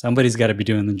 Somebody's got to be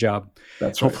doing the job.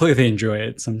 That's right. Hopefully they enjoy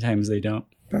it. Sometimes they don't.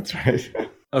 That's right.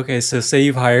 Okay, so say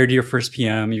you've hired your first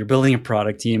PM, you're building a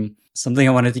product team. Something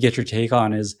I wanted to get your take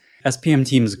on is as PM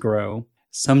teams grow,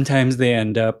 sometimes they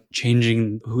end up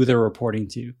changing who they're reporting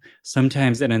to.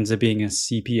 Sometimes it ends up being a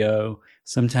CPO,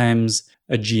 sometimes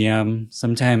a GM,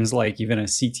 sometimes like even a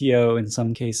CTO in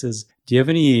some cases. Do you have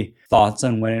any thoughts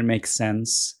on when it makes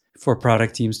sense for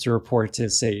product teams to report to,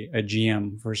 say, a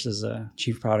GM versus a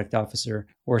chief product officer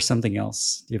or something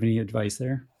else? Do you have any advice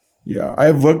there? Yeah,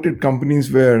 I've worked at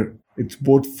companies where it's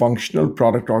both functional,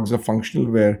 product orgs are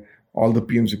functional, where all the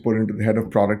PMs report into the head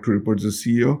of product who reports to the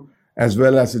CEO, as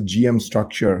well as a GM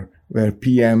structure where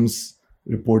PMs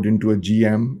report into a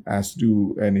GM, as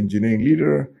do an engineering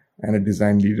leader and a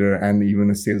design leader and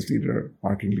even a sales leader,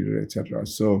 marketing leader, etc.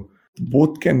 So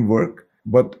both can work,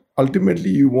 but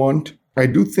ultimately I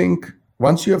do think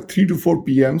once you have 3 to 4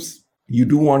 PMs, you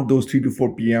do want those 3 to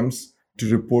 4 PMs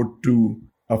to report to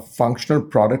a functional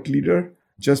product leader,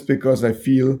 just because I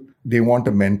feel they want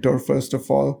a mentor, first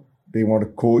of all, they want a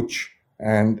coach,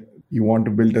 and you want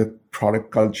to build a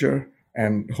product culture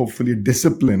and hopefully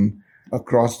discipline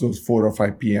across those 4 or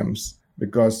 5 PMs.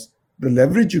 Because the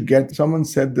leverage you get, someone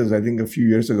said this, I think a few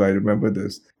years ago, I remember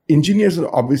this. Engineers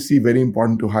are obviously very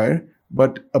important to hire,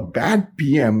 but a bad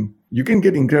PM, you can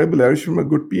get incredible leverage from a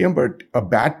good PM, but a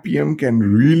bad PM can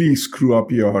really screw up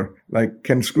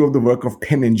the work of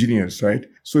 10 engineers, right?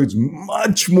 So it's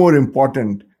much more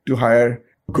important to hire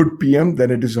a good PM than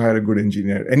it is to hire a good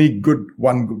engineer.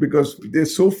 Because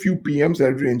there's so few PMs,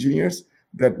 every engineers,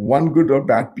 that one good or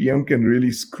bad PM can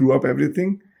really screw up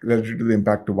everything relative to the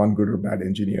impact of one good or bad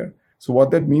engineer. So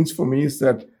what that means for me is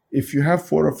that if you have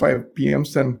 4 or 5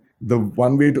 PMs, then the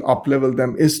one way to up-level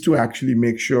them is to actually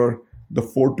make sure the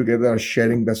four together are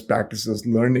sharing best practices,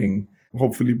 learning,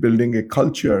 hopefully building a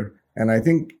culture. And I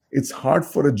think it's hard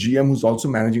for a GM who's also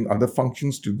managing other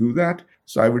functions to do that.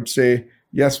 So I would say,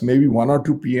 yes, maybe one or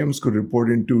two PMs could report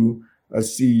into a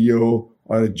CEO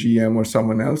or a GM or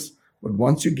someone else. But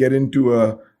once you get into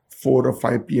a 4 or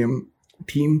 5 PM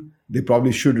team, they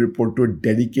probably should report to a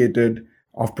dedicated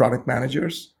of product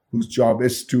managers whose job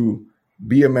is to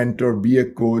be a mentor, be a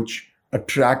coach,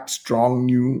 attract strong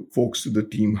new folks to the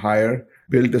team, hire,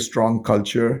 build a strong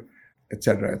culture, et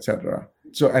cetera, et cetera.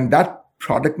 So, and that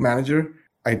product manager,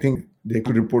 I think they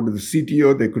could report to the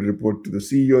CTO, they could report to the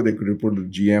CEO, they could report to the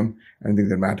GM. I think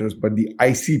that matters. But the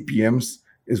ICPMs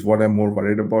is what I'm more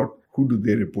worried about. Who do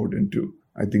they report into?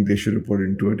 I think they should report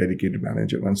into a dedicated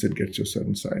manager once it gets to a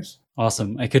certain size.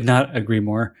 Awesome. I could not agree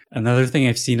more. Another thing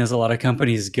I've seen is a lot of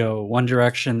companies go one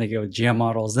direction, they go GM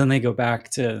models, then they go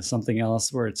back to something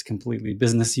else where it's completely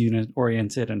business unit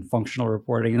oriented and functional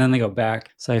reporting, and then they go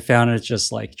back. So I found it's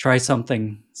just like, try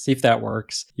something, see if that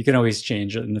works. You can always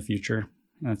change it in the future.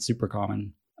 That's super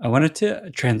common. I wanted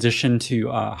to transition to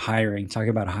hiring, talk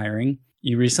about hiring.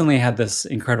 You recently had this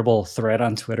incredible thread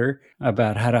on Twitter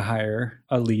about how to hire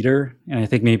a leader, and I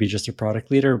think maybe just a product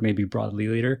leader, maybe broadly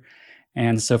leader.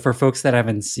 And so for folks that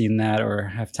haven't seen that or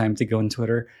have time to go on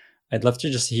Twitter, I'd love to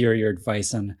just hear your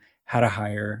advice on how to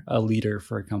hire a leader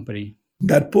for a company.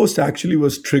 That post actually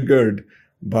was triggered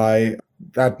by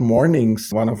that morning.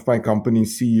 One of my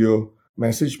company's CEO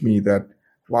messaged me that,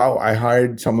 wow, I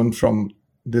hired someone from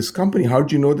this company. How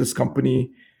do you know this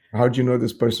company? How do you know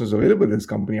this person is available in this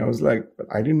company? I was like, but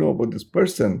I didn't know about this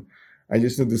person. I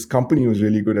just knew this company was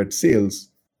really good at sales.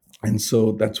 And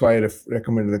so that's why I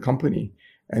recommended the company.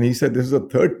 And he said, this is the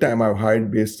third time I've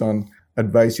hired based on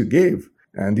advice you gave.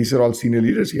 And these are all senior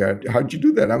leaders here. How'd you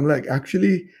do that? I'm like,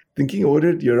 actually, thinking about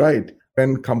it, you're right.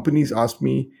 When companies ask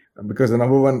me, because the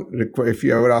number one, if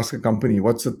you ever ask a company,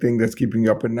 what's the thing that's keeping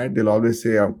you up at night? They'll always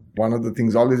say, one of the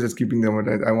things always that's keeping them up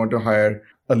at night, I want to hire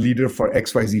a leader for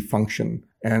XYZ function.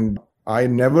 And I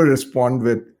never respond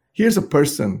with, here's a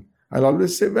person. I'll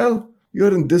always say, well,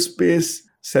 you're in this space,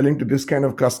 selling to this kind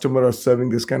of customer or serving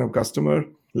this kind of customer.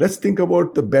 Let's think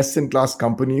about the best in class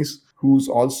companies who's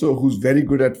very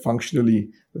good at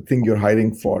functionally the thing you're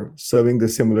hiring for, serving the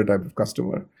similar type of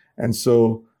customer. And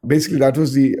so basically that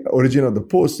was the origin of the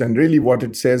post. And really what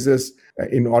it says is,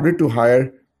 in order to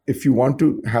hire, if you want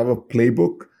to have a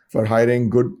playbook for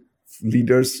hiring good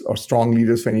leaders or strong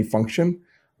leaders for any function,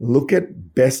 look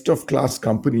at best of class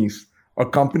companies or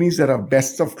companies that are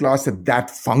best of class at that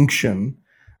function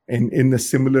in a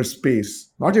similar space.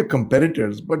 Not your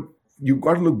competitors, but you've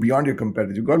got to look beyond your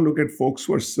competitors. You've got to look at folks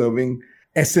who are serving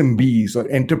SMBs or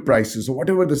enterprises or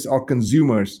whatever this, or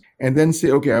consumers, and then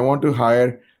say, okay, I want to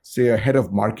hire, say, a head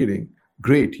of marketing.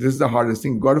 Great. This is the hardest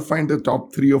thing. You've got to find the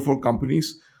top 3 or 4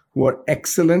 companies who are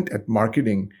excellent at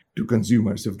marketing to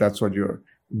consumers, if that's what you're.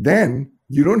 Then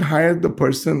you don't hire the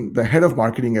person, the head of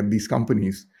marketing at these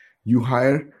companies. You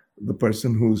hire the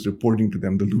person who's reporting to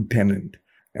them, the lieutenant.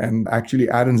 And actually,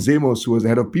 Aaron Zamos, who was the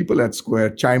head of people at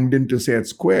Square, chimed in to say at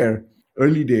Square,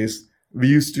 early days, he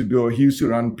used to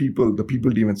run the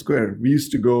people team at Square. We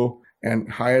used to go and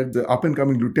hire the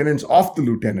up-and-coming lieutenants of the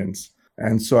lieutenants.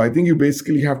 And so I think you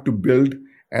basically have to build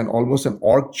almost an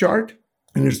org chart.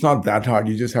 And it's not that hard.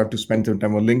 You just have to spend some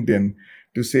time on LinkedIn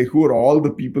to say who are all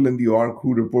the people in the org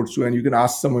who reports to, and you can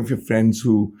ask some of your friends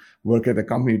who work at the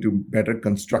company to better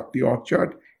construct the org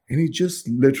chart. And you just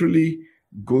literally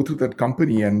go to that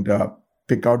company and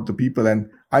pick out the people. And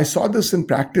I saw this in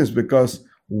practice because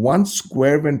once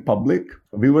Square went public,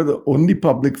 we were the only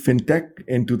public fintech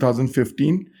in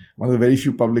 2015, one of the very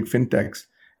few public fintechs.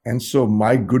 And so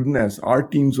my goodness, our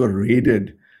teams were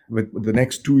raided with the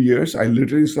next 2 years. I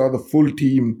literally saw the full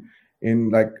team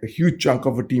in like a huge chunk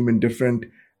of a team in different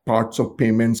parts of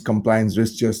payments, compliance,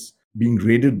 risk, just being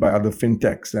raided by other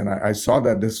fintechs. And I saw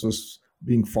that this was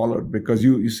being followed because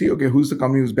you see, okay, who's the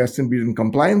company who's best in breed in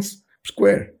compliance?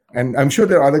 Square. And I'm sure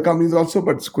there are other companies also,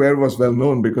 but Square was well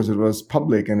known because it was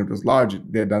public and it was large.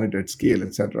 They had done it at scale,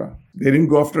 etc. They didn't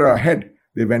go after our head.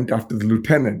 They went after the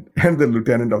lieutenant and the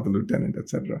lieutenant of the lieutenant,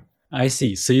 etc. I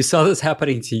see. So you saw this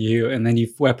happening to you and then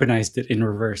you've weaponized it in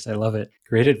reverse. I love it.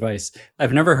 Great advice.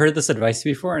 I've never heard this advice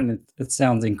before and it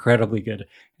sounds incredibly good.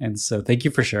 And so thank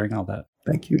you for sharing all that.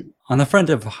 Thank you. On the front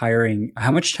of hiring,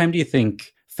 how much time do you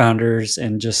think founders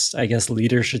and just, I guess,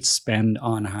 leaders should spend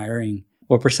on hiring?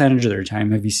 What percentage of their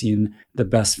time have you seen the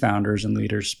best founders and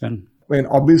leaders spend? Well,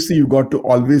 obviously, you got to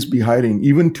always be hiring.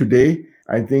 Even today,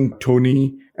 I think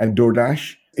Tony at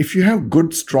DoorDash, if you have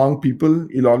good, strong people,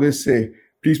 he'll always say,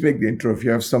 please make the intro if you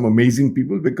have some amazing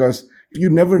people, because you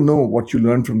never know what you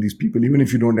learn from these people, even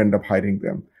if you don't end up hiring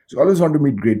them. So you always want to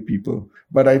meet great people.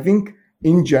 But I think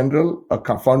in general,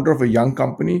 a founder of a young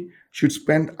company should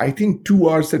spend, I think, 2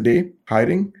 hours a day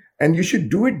hiring. And you should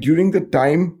do it during the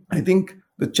time. I think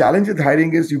the challenge with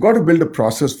hiring is you got to build a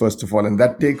process, first of all. And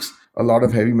that takes a lot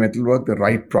of heavy metal work, the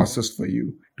right process for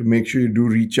you to make sure you do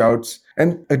reach outs.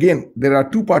 And again, there are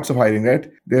two parts of hiring, right?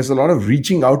 There's a lot of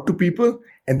reaching out to people,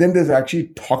 and then there's actually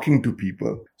talking to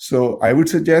people. So I would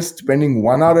suggest spending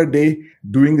 1 hour a day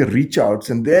doing the reach outs.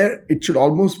 And there it should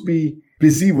almost be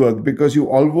busy work because you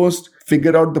almost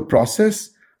figured out the process.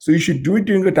 So you should do it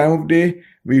during a time of day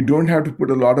where you don't have to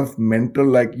put a lot of mental,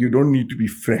 like you don't need to be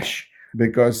fresh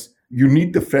because you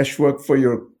need the fresh work for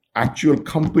your actual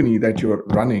company that you're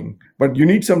running. But you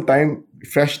need some time,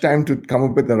 fresh time to come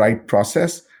up with the right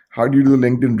process. How do you do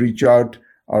LinkedIn reach out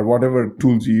or whatever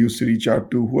tools you use to reach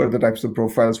out to? Who are the types of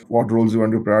profiles? What roles you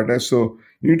want to prioritize? So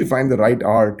you need to find the right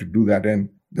hour to do that. And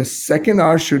the second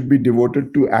hour should be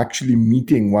devoted to actually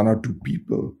meeting one or two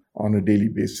people on a daily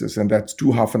basis. And that's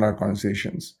 2 half-an-hour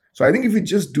conversations. So I think if you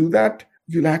just do that,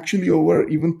 you'll actually over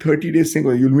even 30 days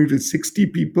single, you'll meet with 60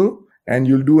 people and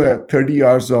you'll do a 30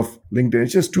 hours of LinkedIn.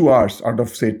 It's just 2 hours out of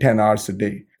say 10 hours a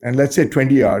day. And let's say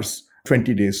 20 hours,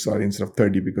 20 days, sorry, instead of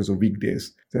 30 because of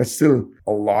weekdays. That's still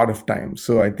a lot of time.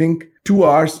 So I think 2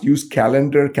 hours, use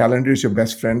calendar. Calendar is your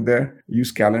best friend there.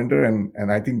 Use calendar.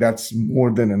 And I think that's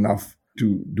more than enough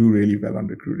to do really well on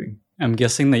recruiting. I'm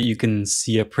guessing that you can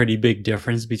see a pretty big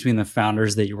difference between the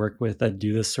founders that you work with that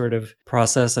do this sort of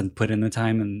process and put in the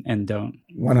time and don't.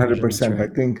 100%.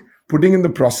 I think putting in the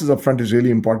process upfront is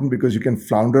really important because you can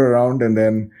flounder around and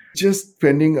then just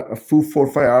spending a few 4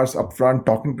 or 5 hours upfront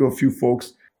talking to a few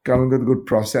folks, coming with a good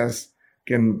process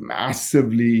can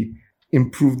massively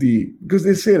improve because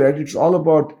they say, right, it's all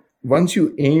about once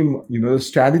you aim, the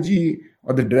strategy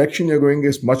or the direction you're going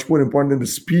is much more important than the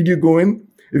speed you go in.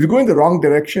 If you go in the wrong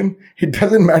direction, it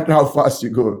doesn't matter how fast you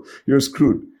go, you're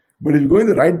screwed. But if you go in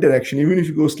the right direction, even if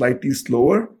you go slightly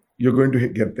slower, you're going to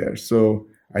get there. So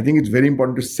I think it's very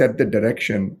important to set the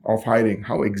direction of hiring.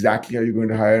 How exactly are you going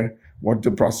to hire? What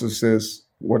the process is,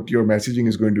 what your messaging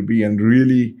is going to be, and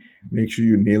really make sure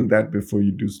you nail that before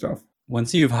you do stuff.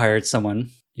 Once you've hired someone,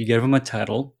 you give them a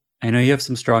title. I know you have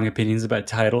some strong opinions about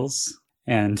titles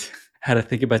and how to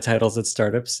think about titles at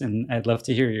startups. And I'd love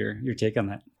to hear your take on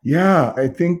that. Yeah, I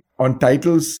think on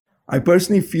titles, I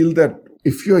personally feel that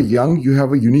if you're young, you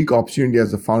have a unique opportunity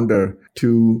as a founder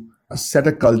to set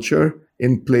a culture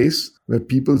in place where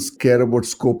people care about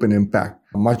scope and impact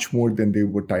much more than they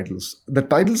would titles. The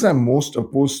titles I'm most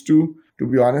opposed to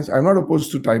be honest, I'm not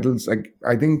opposed to titles.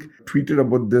 I think tweeted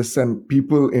about this and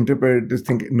people interpret this,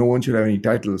 think no one should have any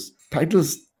titles.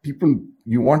 Titles,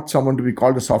 you want someone to be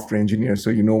called a software engineer so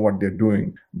you know what they're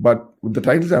doing. But the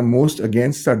titles I'm most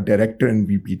against are director and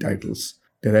VP titles.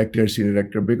 Director, senior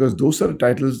director, because those are the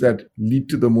titles that lead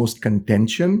to the most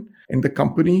contention in the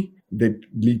company, that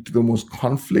lead to the most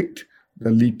conflict,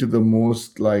 that lead to the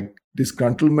most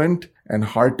disgruntlement and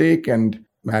heartache and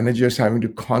managers having to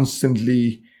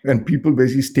constantly, and people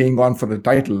basically staying on for the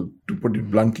title, to put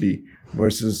it bluntly,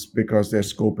 versus because their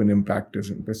scope and impact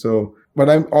isn't. So, but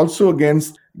I'm also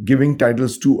against giving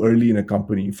titles too early in a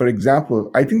company. For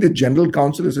example, I think the general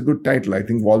counsel is a good title. I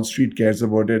think Wall Street cares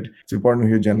about it. It's important to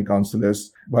hear general counsel is.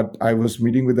 But I was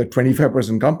meeting with a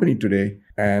 25-person company today,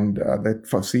 and that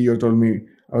CEO told me,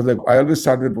 I was like, I always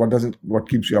start with what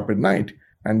keeps you up at night.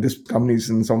 And this company is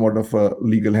in somewhat of a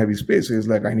legal heavy space. So he's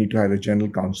like, I need to hire a general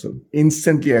counsel.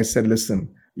 Instantly, I said,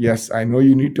 listen, yes, I know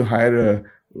you need to hire a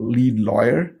lead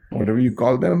lawyer, whatever you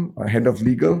call them, a head of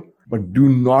legal, but do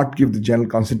not give the general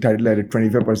counsel title at a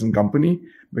 25-person company,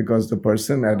 because the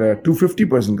person at a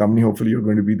 250-person company, hopefully you're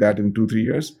going to be that in 2-3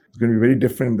 years, it's going to be very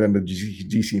different than the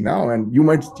GC now. And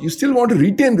you still want to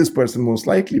retain this person most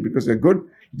likely because they're good.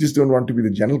 You just don't want to be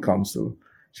the general counsel.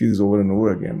 See this over and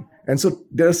over again. And so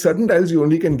there are certain titles you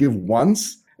only can give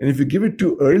once. And if you give it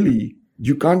too early,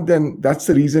 you can't then, that's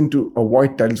the reason to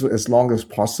avoid titles as long as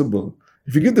possible.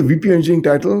 If you give the VP engineering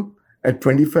title at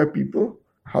 25 people,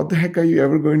 how the heck are you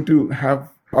ever going to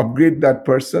upgrade that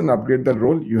person, upgrade that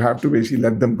role? You have to basically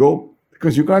let them go,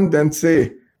 because you can't then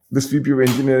say this VP of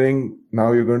engineering,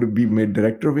 now you're going to be made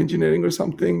director of engineering or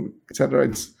something, etc.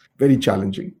 It's very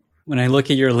challenging. When I look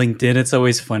at your LinkedIn, it's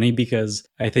always funny because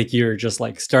I think you're just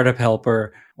like startup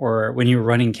helper, or when you were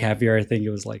running Caviar, I think it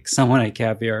was like someone at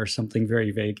Caviar or something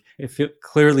very vague.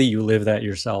 Clearly you live that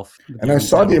yourself. And I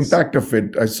saw the impact of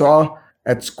it. I saw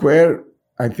at Square,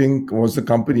 I think was the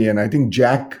company. And I think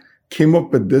Jack came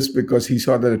up with this because he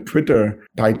saw that at Twitter,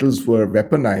 titles were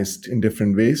weaponized in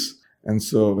different ways. And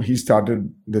so he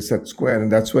started this at Square.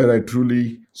 And that's where I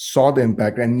truly saw the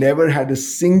impact. I never had a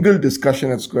single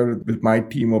discussion at Square with my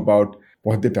team about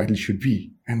what the title should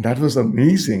be. And that was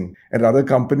amazing. At other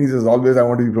companies, there's always, I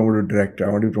want to be promoted to director.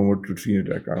 I want to be promoted to senior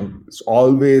director. It's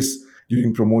always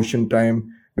during promotion time.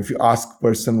 If you ask a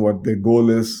person what their goal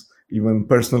is, even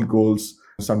personal goals,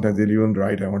 sometimes they'll even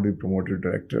write, I want to be promoted to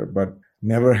director, but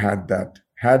never had that.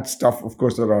 Had stuff, of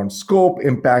course, around scope,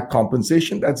 impact,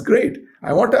 compensation. That's great.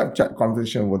 I want to have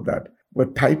conversation with that.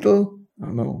 But title, I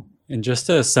don't know. And just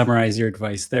to summarize your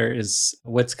advice there is,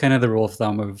 what's kind of the rule of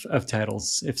thumb of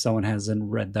titles if someone hasn't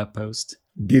read that post?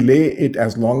 Delay it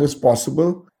as long as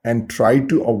possible and try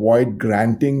to avoid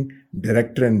granting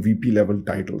director and VP level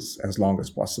titles as long as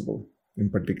possible in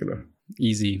particular.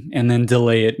 Easy. And then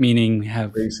delay it, meaning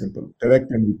have... Very simple.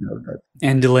 Direct and VP level titles.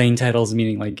 And delaying titles,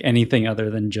 meaning like anything other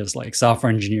than just like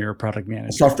software engineer or product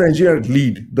manager. Software engineer,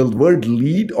 lead. The word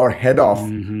lead or head of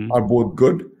are both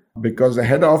good, because the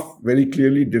head of very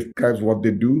clearly describes what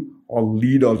they do, or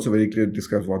lead also very clearly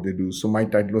describes what they do. So my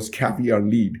title was Caviar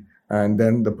Lead. And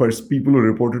then the people who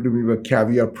reported to me were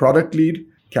Caviar Product Lead,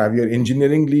 Caviar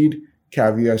Engineering Lead,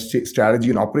 Caviar Strategy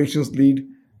and Operations Lead,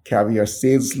 Caviar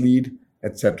Sales Lead,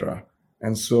 etc.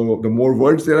 And so the more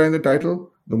words there are in the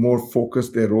title, the more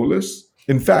focused their role is.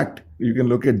 In fact, you can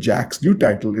look at Jack's new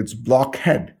title. It's Block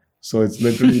Head. So it's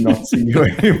literally not senior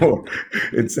anymore.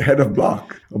 It's head of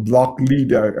block. A block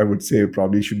lead, I would say,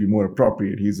 probably should be more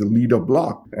appropriate. He's a lead of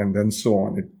block, and then so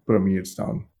on. It permeates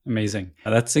down. Amazing.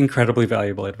 That's incredibly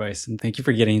valuable advice. And thank you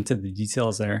for getting into the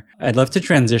details there. I'd love to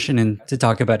transition and to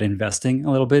talk about investing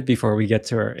a little bit before we get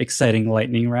to our exciting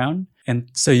lightning round. And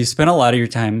so you spent a lot of your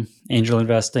time angel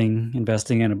investing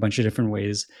in a bunch of different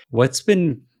ways. What's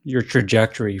been your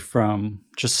trajectory from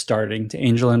just starting to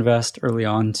angel invest early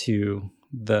on to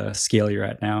the scale you're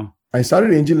at now? I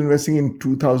started angel investing in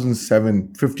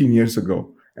 2007, 15 years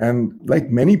ago. And like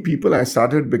many people, I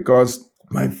started because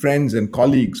my friends and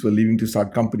colleagues were leaving to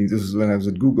start companies. This is when I was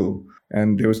at Google,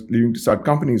 and they were leaving to start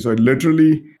companies. So I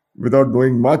literally, without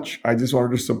doing much, I just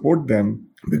wanted to support them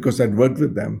because I'd worked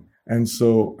with them. And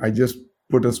so I just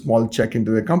put a small check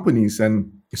into their companies,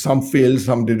 and some failed,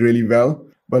 some did really well.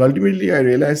 But ultimately, I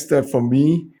realized that for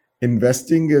me,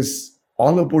 investing is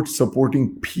all about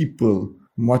supporting people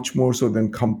much more so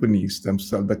than companies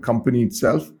themselves. The company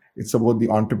itself, it's about the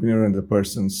entrepreneur and the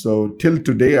person. So till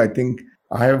today, I think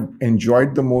I have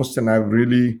enjoyed the most, and I've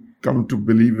really come to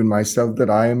believe in myself that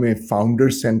I am a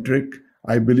founder-centric.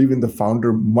 I believe in the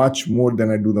founder much more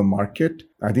than I do the market.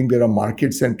 I think there are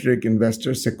market-centric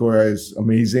investors. Sequoia is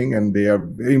amazing, and they are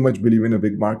very much believe in a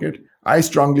big market. I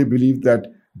strongly believe that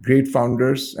great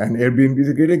founders, and Airbnb is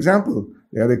a great example.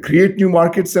 They either create new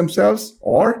markets themselves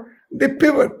or they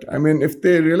pivot. I mean, if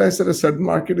they realize that a certain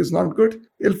market is not good,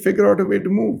 they'll figure out a way to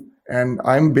move. And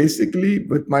I'm basically,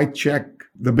 with my check,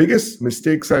 the biggest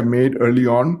mistakes I made early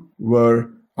on were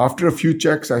after a few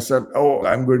checks, I said, oh,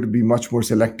 I'm going to be much more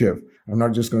selective. I'm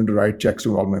not just going to write checks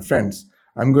to all my friends.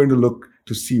 I'm going to look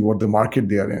to see what the market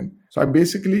they are in. So I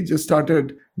basically just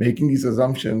started making these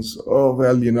assumptions. Oh,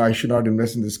 well, I should not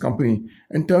invest in this company.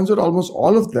 And turns out almost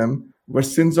all of them were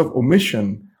sins of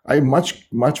omission. I much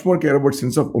more care about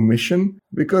sins of omission,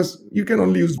 because you can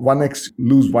only lose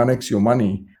 1x your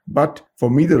money. But for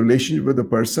me, the relationship with a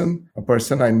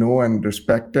person I know and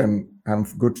respect and I'm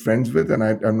good friends with, and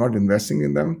I'm not investing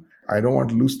in them, I don't want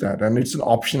to lose that. And it's an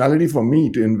optionality for me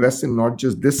to invest in not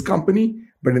just this company,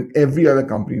 but in every other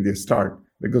company they start.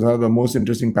 Because one of the most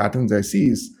interesting patterns I see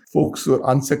is folks who are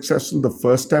unsuccessful the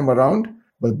first time around,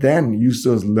 but then use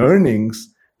those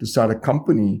learnings to start a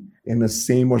company in the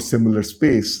same or similar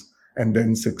space and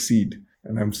then succeed.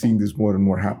 And I'm seeing this more and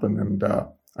more happen. And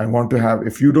I want to have,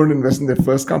 if you don't invest in their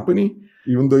first company,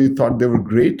 even though you thought they were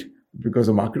great, because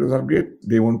the market was not great,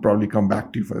 they won't probably come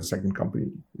back to you for the second company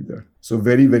either. So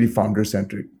very, very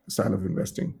founder-centric style of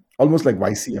investing. Almost like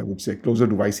YC, I would say, closer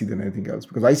to YC than anything else.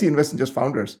 Because YC invests in just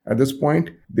founders. At this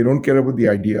point, they don't care about the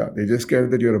idea. They just care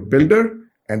that you're a builder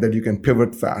and that you can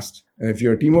pivot fast. And if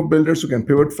you're a team of builders who can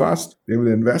pivot fast, they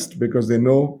will invest because they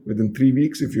know within 3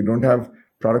 weeks, if you don't have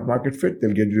product market fit,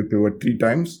 they'll get you to pivot 3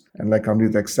 times. And like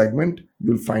companies like Segment,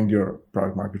 you'll find your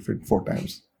product market fit 4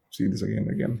 times. See this again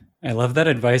and again. I love that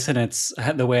advice. And it's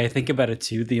the way I think about it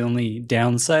too. The only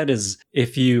downside is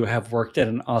if you have worked at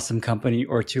an awesome company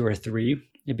or 2 or 3,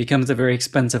 it becomes a very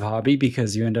expensive hobby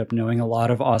because you end up knowing a lot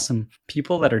of awesome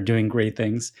people that are doing great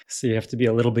things. So you have to be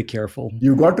a little bit careful.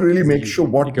 You got to really make sure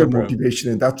what the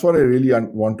motivation is. That's what I really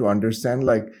want to understand.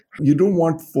 Like, you don't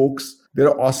want folks,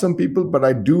 they're awesome people, but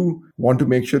I do want to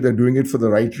make sure they're doing it for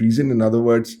the right reason. In other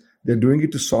words, they're doing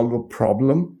it to solve a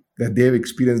problem that they've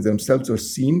experienced themselves or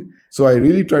seen. So I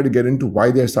really try to get into why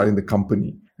they're starting the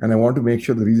company. And I want to make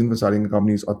sure the reason for starting a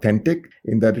company is authentic,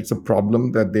 in that it's a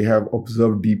problem that they have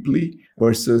observed deeply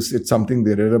versus it's something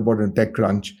they read about in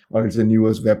TechCrunch, or it's a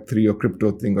newest Web3 or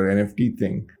crypto thing or NFT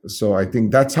thing. So I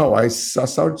think that's how I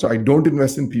suss out. So I don't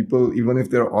invest in people, even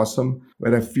if they're awesome,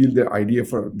 where I feel their idea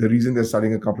for the reason they're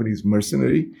starting a company is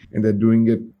mercenary and they're doing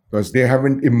it because they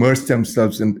haven't immersed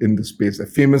themselves in the space.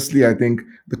 Famously, I think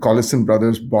the Collison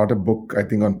brothers bought a book, I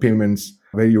think, on payments,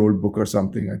 a very old book or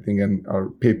something, I think,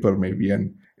 or paper maybe,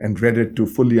 and read it to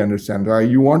fully understand.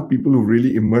 You want people who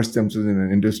really immerse themselves in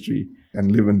an industry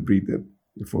and live and breathe it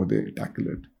before they tackle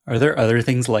it. Are there other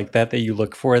things like that you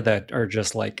look for that are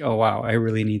just like, oh, wow, I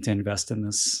really need to invest in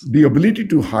this? The ability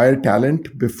to hire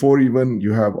talent before even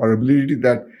you have, or ability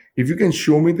that if you can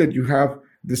show me that you have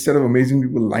this set of amazing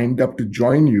people lined up to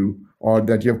join you, or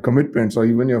that you have commitments, or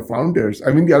even your founders.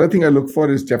 I mean, the other thing I look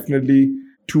for is definitely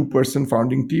 2-person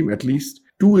founding team, at least.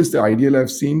 2 is the ideal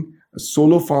I've seen.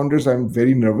 Solo founders, I'm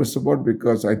very nervous about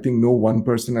because I think no one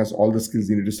person has all the skills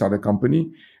needed to start a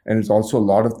company. And it's also a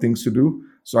lot of things to do.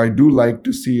 So I do like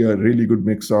to see a really good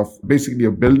mix of basically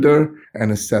a builder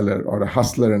and a seller, or a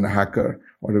hustler and a hacker,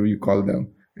 whatever you call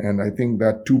them. And I think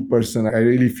that 2-person, I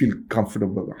really feel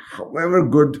comfortable. However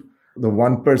good the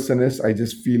 1-person is, I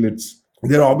just feel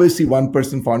there are obviously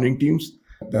 1-person founding teams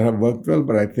that have worked well,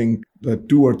 but I think the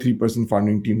 2 or 3-person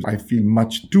founding teams, I feel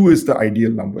 2 is the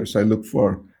ideal number. So I look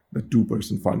for the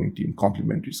 2-person founding team,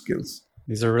 complementary skills.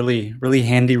 These are really, really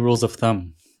handy rules of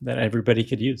thumb that everybody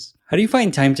could use. How do you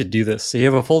find time to do this? So you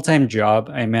have a full-time job.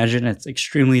 I imagine it's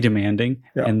extremely demanding.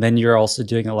 Yeah. And then you're also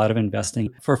doing a lot of investing.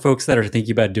 For folks that are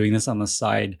thinking about doing this on the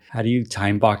side, how do you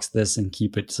time box this and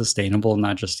keep it sustainable,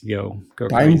 not just go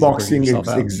time boxing is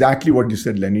exactly what you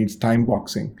said, Lenny. It's time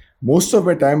boxing. Most of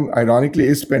my time, ironically,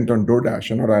 is spent on DoorDash,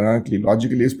 and not ironically,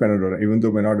 logically is spent on DoorDash, even though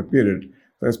we're not a period.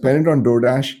 So I spend it on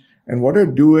DoorDash. And what I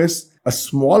do is a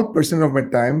small percent of my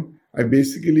time,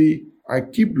 I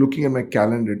keep looking at my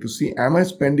calendar to see, am I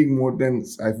spending more than,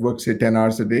 I've worked, say, 10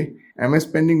 hours a day? Am I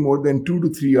spending more than 2 to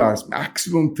 3 hours,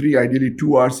 maximum 3, ideally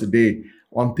 2 hours a day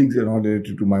on things that are not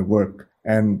related to my work?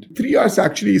 And 3 hours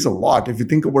actually is a lot. If you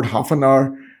think about half an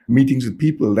hour meetings with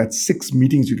people, that's 6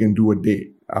 meetings you can do a day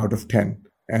out of 10.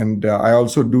 And I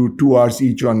also do 2 hours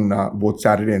each on both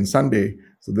Saturday and Sunday.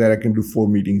 So there I can do 4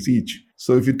 meetings each.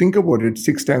 So if you think about it,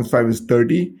 6 times 5 is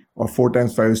 30, or 4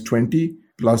 times 5 is 20.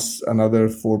 Plus another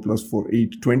 4 plus 4,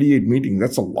 8, 28 meetings.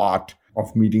 That's a lot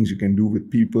of meetings you can do with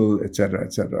people, et cetera,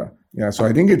 et cetera. Yeah, so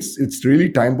I think it's really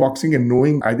time boxing and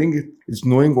knowing, I think it's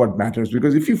knowing what matters.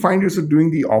 Because if you find yourself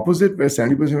doing the opposite, where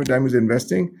 70% of your time is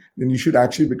investing, then you should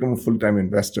actually become a full-time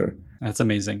investor. That's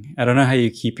amazing. I don't know how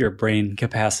you keep your brain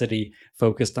capacity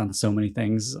focused on so many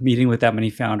things. Meeting with that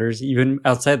many founders, even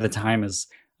outside the time, is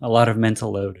a lot of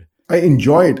mental load. I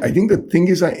enjoy it. I think the thing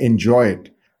is I enjoy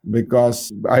it.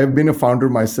 Because I have been a founder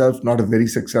myself, not a very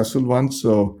successful one.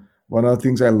 So one of the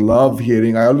things I love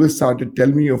hearing, I always started, tell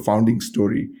me your founding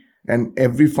story. And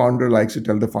every founder likes to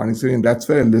tell the founding story. And that's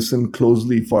where I listen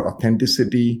closely for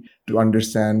authenticity, to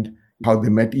understand how they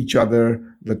met each other,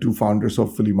 the 2 founders,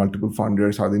 hopefully multiple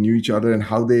founders, how they knew each other and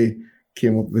how they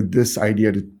came up with this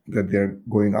idea that they're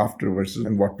going after versus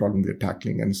and what problem they're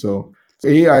tackling. And so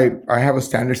I have a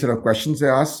standard set of questions I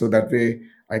ask, so that way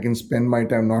I can spend my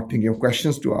time not thinking of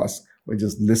questions to ask, but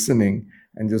just listening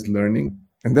and just learning.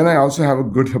 And then I also have a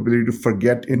good ability to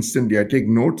forget instantly. I take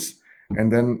notes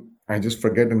and then I just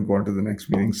forget and go on to the next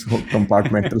meeting. So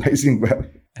compartmentalizing well.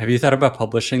 Have you thought about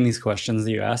publishing these questions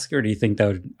that you ask, or do you think that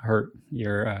would hurt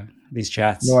your these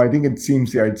chats? No, I think it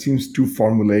seems too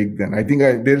formulaic then. I think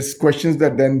there's questions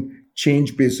that then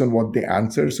change based on what they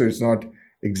answer. So it's not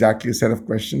exactly a set of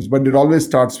questions, but it always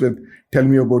starts with, tell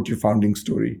me about your founding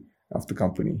story of the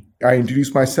company. I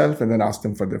introduce myself and then ask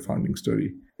them for their founding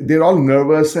story. They're all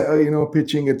nervous,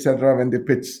 pitching, etc. When they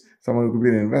pitch someone who could be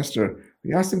an investor,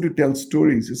 we ask them to tell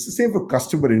stories. It's the same for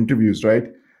customer interviews, right?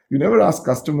 You never ask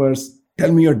customers,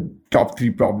 tell me your top 3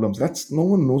 problems. No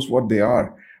one knows what they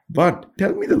are. But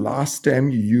tell me the last time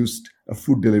you used a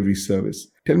food delivery service.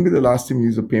 Tell me the last time you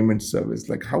used a payment service.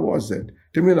 Like, how was it?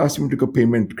 Tell me the last time you took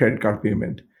a credit card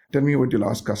payment. Tell me about your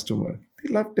last customer.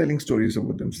 They love telling stories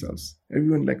about themselves.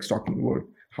 Everyone likes talking about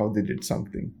how they did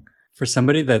something. For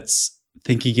somebody that's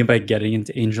thinking about getting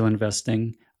into angel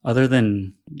investing, other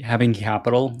than having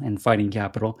capital and finding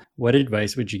capital, what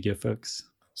advice would you give folks?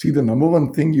 See, the number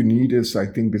one thing you need is, I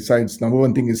think, besides number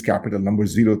one thing is capital, number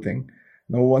 0 thing.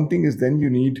 Number one thing is then you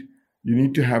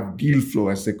need to have deal flow,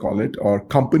 as they call it, or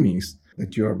companies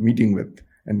that you're meeting with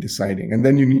and deciding. And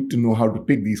then you need to know how to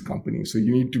pick these companies. So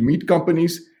you need to meet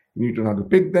companies, you need to know how to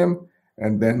pick them.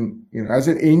 And then, as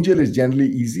an angel is generally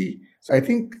easy. So I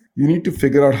think you need to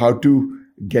figure out how to,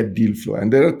 get deal flow.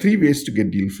 And there are three ways to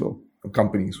get deal flow for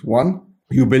companies. One,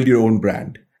 you build your own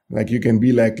brand. Like you can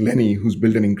be like Lenny, who's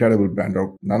built an incredible brand,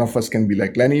 or none of us can be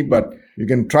like Lenny, but we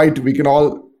can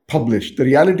all publish. The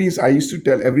reality is I used to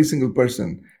tell every single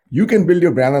person, you can build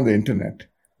your brand on the internet.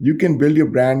 You can build your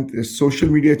brand. There's social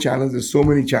media channels. There's so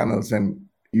many channels. And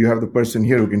you have the person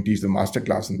here who can teach the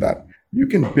masterclass on that. You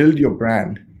can build your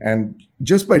brand. And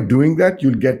just by doing that,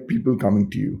 you'll get people coming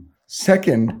to you.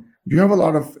 Second, you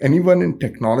have anyone in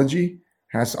technology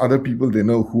has other people they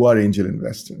know who are angel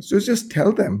investors. So just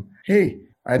tell them, hey,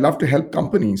 I'd love to help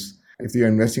companies. If you're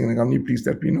investing in a company, please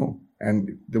let me know.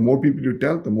 And the more people you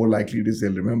tell, the more likely it is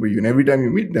they'll remember you. And every time you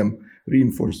meet them,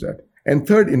 reinforce that. And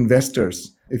third,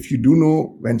 investors. If you do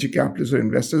know venture capitalists or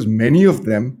investors, many of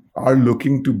them are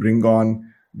looking to bring on,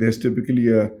 there's typically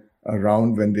a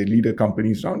round when they lead a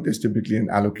company's round, there's typically an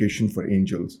allocation for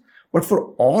angels. But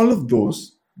for all of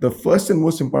those, the first and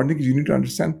most important thing is you need to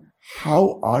understand,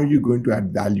 how are you going to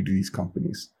add value to these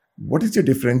companies? What is your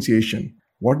differentiation?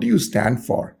 What do you stand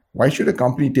for? Why should a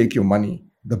company take your money?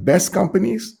 The best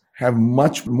companies have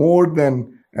much more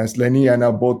than, as Lenny and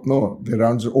I both know, their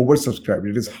rounds are oversubscribed.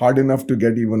 It is hard enough to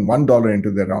get even $1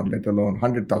 into their round, let alone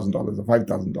 $100,000 or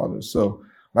 $5,000. So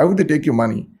why would they take your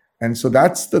money? And so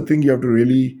that's the thing you have to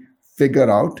really figure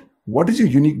out. What is your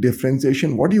unique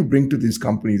differentiation? What do you bring to these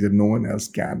companies that no one else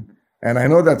can? And I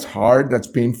know that's hard, that's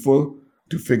painful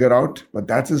to figure out, but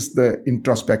that is the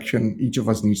introspection each of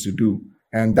us needs to do.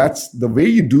 And that's the way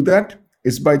you do that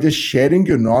is by just sharing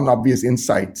your non-obvious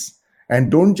insights. And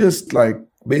don't just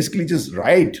basically just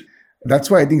write.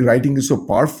 That's why I think writing is so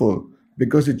powerful,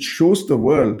 because it shows the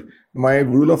world. My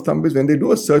rule of thumb is when they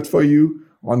do a search for you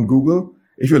on Google,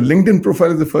 if your LinkedIn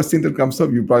profile is the first thing that comes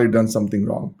up, you've probably done something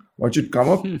wrong. What should come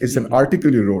up is an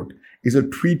article you wrote, is a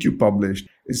tweet you published,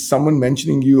 is someone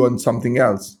mentioning you on something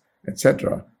else,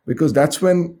 etc. Because that's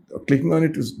when clicking on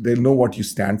it they'll know what you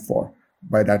stand for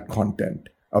by that content,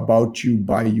 about you,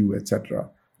 by you, etc.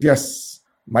 Yes,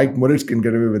 Mike Moritz can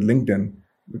get away with LinkedIn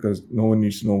because no one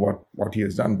needs to know what he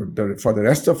has done. But for the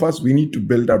rest of us, we need to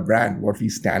build our brand, what we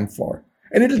stand for.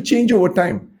 And it'll change over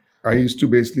time. I used to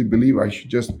basically believe I should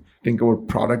just think about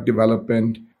product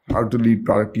development, how to lead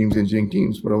product teams, engineering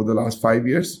teams. But over the last 5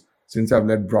 years, since I've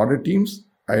led broader teams,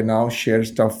 I now share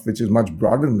stuff which is much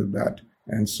broader than that.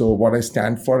 And so what I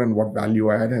stand for and what value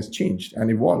I add has changed and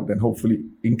evolved and hopefully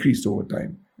increased over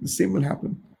time. The same will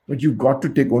happen. But you've got to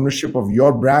take ownership of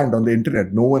your brand on the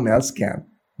internet. No one else can.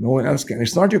 No one else can.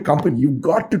 It's not your company. You've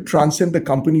got to transcend the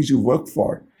companies you work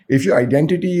for. If your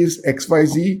identity is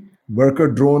XYZ, worker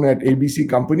drone at ABC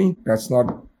company, that's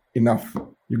not enough.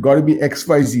 You've got to be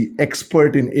XYZ,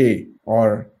 expert in A,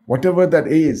 or whatever that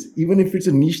A is. Even if it's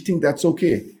a niche thing, that's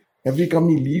okay. Every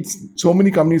company leads. So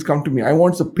many companies come to me. I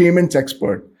want a payments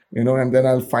expert, and then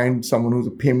I'll find someone who's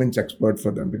a payments expert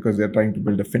for them because they're trying to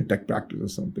build a fintech practice or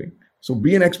something. So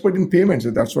be an expert in payments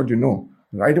if that's what you know.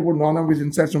 Write about non-obvious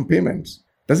insights from payments.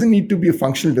 Doesn't need to be a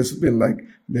functional discipline like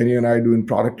Lenny and I do in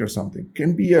product or something.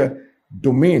 Can be a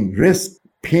domain, risk,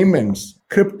 payments,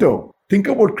 crypto. Think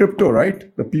about crypto,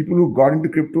 right? The people who got into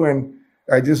crypto, and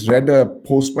I just read a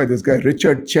post by this guy,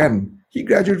 Richard Chen. He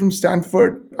graduated from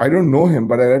Stanford. I don't know him,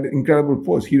 but I read an incredible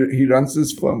post. He runs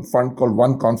this fund called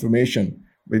One Confirmation,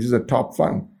 which is a top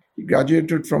fund. He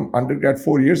graduated from undergrad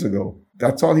 4 years ago.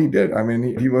 That's all he did. I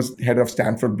mean, he was head of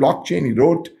Stanford blockchain.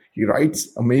 He writes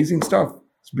amazing stuff.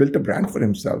 He's built a brand for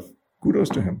himself. Kudos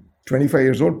to him. 25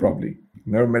 years old, probably.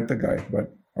 Never met the guy,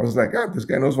 but I was like, this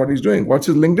guy knows what he's doing. What's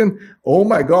his LinkedIn? Oh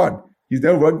my God. He's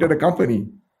never worked at a company.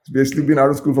 He's basically been out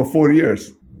of school for 4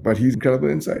 years, but he's incredible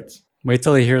insights. Wait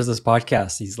till he hears this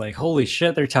podcast. He's like, holy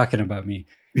shit, they're talking about me.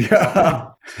 Yeah.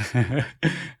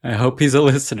 I hope he's a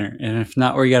listener. And if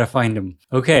not, we got to find him.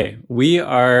 Okay. We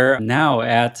are now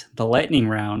at the lightning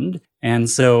round. And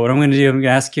so what I'm going to do, I'm going to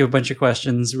ask you a bunch of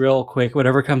questions real quick.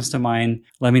 Whatever comes to mind,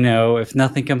 let me know. If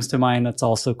nothing comes to mind, that's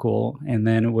also cool. And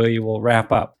then we will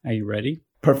wrap up. Are you ready?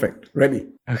 Perfect. Ready.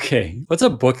 Okay. What's a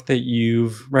book that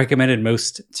you've recommended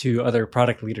most to other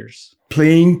product leaders?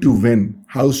 Playing to Win,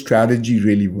 How Strategy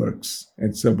Really Works.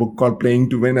 It's a book called Playing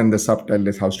to Win, and the subtitle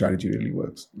is How Strategy Really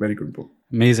Works. Very good book.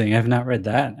 Amazing. I have not read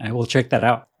that. I will check that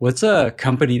out. What's a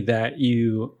company that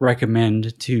you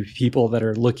recommend to people that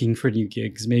are looking for new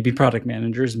gigs? Maybe product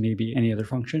managers, maybe any other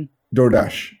function?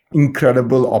 DoorDash.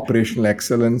 Incredible operational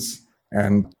excellence.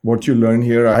 And what you learn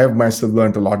here, I have myself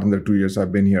learned a lot in the 2 years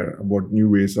I've been here about new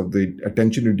ways of the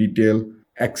attention to detail,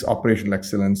 operational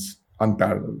excellence,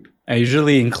 unparalleled. I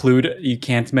usually include, you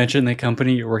can't mention the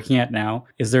company you're working at now.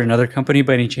 Is there another company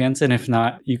by any chance? And if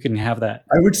not, you can have that.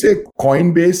 I would say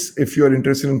Coinbase, if you're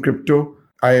interested in crypto.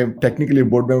 I am technically a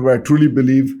board member. I truly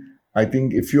believe, I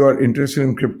think if you are interested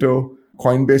in crypto,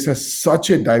 Coinbase has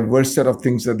such a diverse set of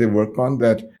things that they work on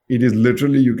that it is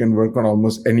literally you can work on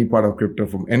almost any part of crypto,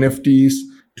 from NFTs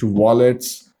to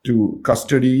wallets to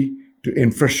custody to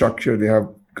infrastructure. They have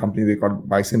a company they call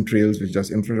Bison Trails, which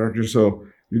does infrastructure. So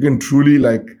you can truly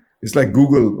it's like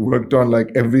Google worked on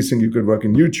like everything. You could work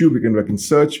in YouTube, you can work in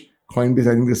search. Coinbase,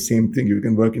 I think the same thing. You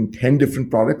can work in 10 different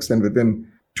products and within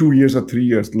 2 years or 3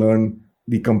 years, learn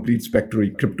the complete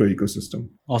spectrum crypto ecosystem.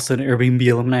 Also an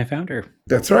Airbnb alumni founder.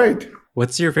 That's right.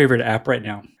 What's your favorite app right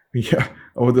now? Yeah,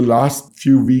 over the last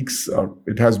few weeks,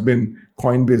 it has been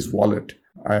Coinbase Wallet.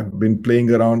 I've been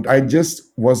playing around. I just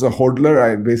was a hodler.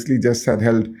 I basically just had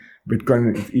held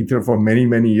Bitcoin and Ether for many,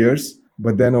 many years.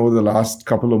 But then over the last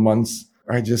couple of months,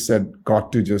 I just said,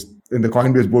 got to just, in the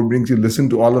Coinbase board meetings, you listen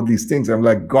to all of these things. I'm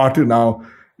like, got to now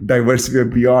diversify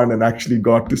beyond and actually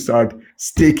got to start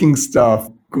staking stuff,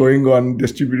 going on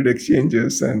distributed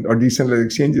exchanges or decentralized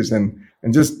exchanges and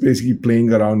just basically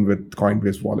playing around with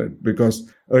Coinbase Wallet.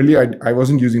 Because earlier I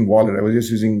wasn't using Wallet. I was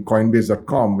just using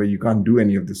Coinbase.com where you can't do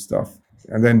any of this stuff.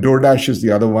 And then DoorDash is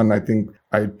the other one. I think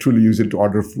I truly use it to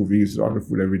order food. We use to order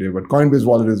food every day. But Coinbase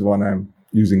Wallet is one I'm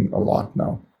using a lot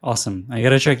now. Awesome. I got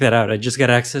to check that out. I just got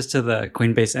access to the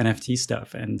Coinbase NFT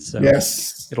stuff. And so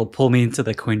yes, it'll pull me into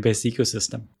the Coinbase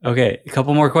ecosystem. Okay. A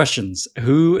couple more questions.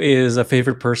 Who is a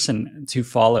favorite person to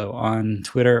follow on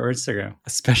Twitter or Instagram,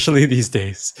 especially these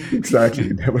days? Exactly.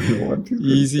 You never know what to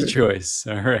Easy choice.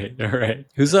 All right.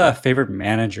 Who's a favorite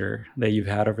manager that you've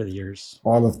had over the years?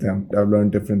 All of them. I've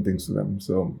learned different things from them.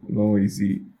 So no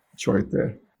easy choice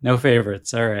there. No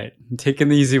favorites. All right. Taking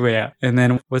the easy way out. And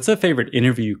then what's a favorite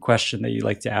interview question that you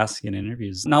like to ask in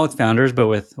interviews? Not with founders, but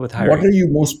with hiring. What are you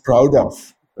most proud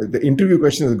of? The interview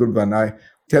question is a good one.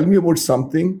 Tell me about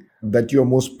something that you're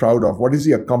most proud of. What is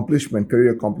the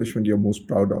career accomplishment you're most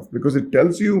proud of? Because it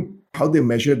tells you how they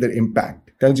measure their impact.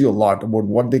 It tells you a lot about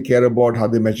what they care about, how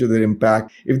they measure their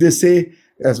impact. If they say,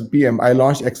 as a PM, I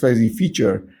launched XYZ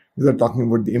feature, they're talking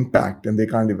about the impact and they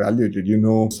can't evaluate it. You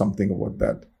know something about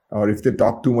that. Or if they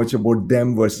talk too much about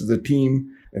them versus the team,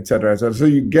 et cetera, et cetera. So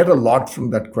you get a lot from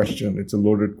that question. It's a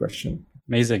loaded question.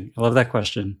 Amazing. I love that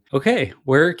question. Okay.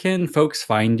 Where can folks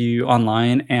find you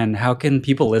online and how can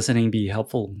people listening be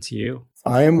helpful to you?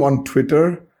 I am on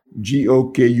Twitter,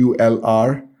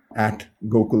 GOKULR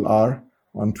 @GokulR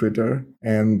on Twitter.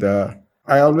 And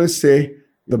I always say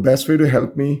the best way to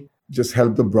help me, just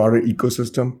help the broader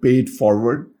ecosystem, pay it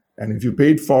forward. And if you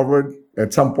pay it forward,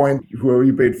 at some point, whoever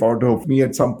you paid forward to, help me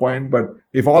at some point. But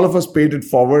if all of us paid it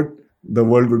forward, the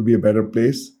world would be a better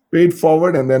place. Pay it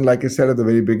forward. And then, like I said at the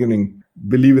very beginning,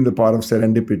 believe in the power of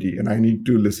serendipity. And I need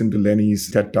to listen to Lenny's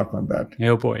TED Talk on that.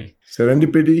 Oh boy.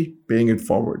 Serendipity, paying it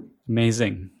forward.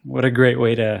 Amazing. What a great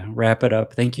way to wrap it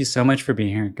up. Thank you so much for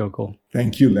being here, Gokul.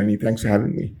 Thank you, Lenny. Thanks for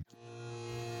having me.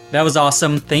 That was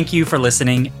awesome. Thank you for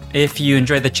listening. If you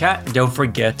enjoyed the chat, don't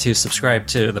forget to subscribe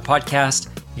to the podcast.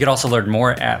 You can also learn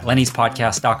more at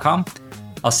lennyspodcast.com.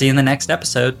 I'll see you in the next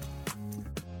episode.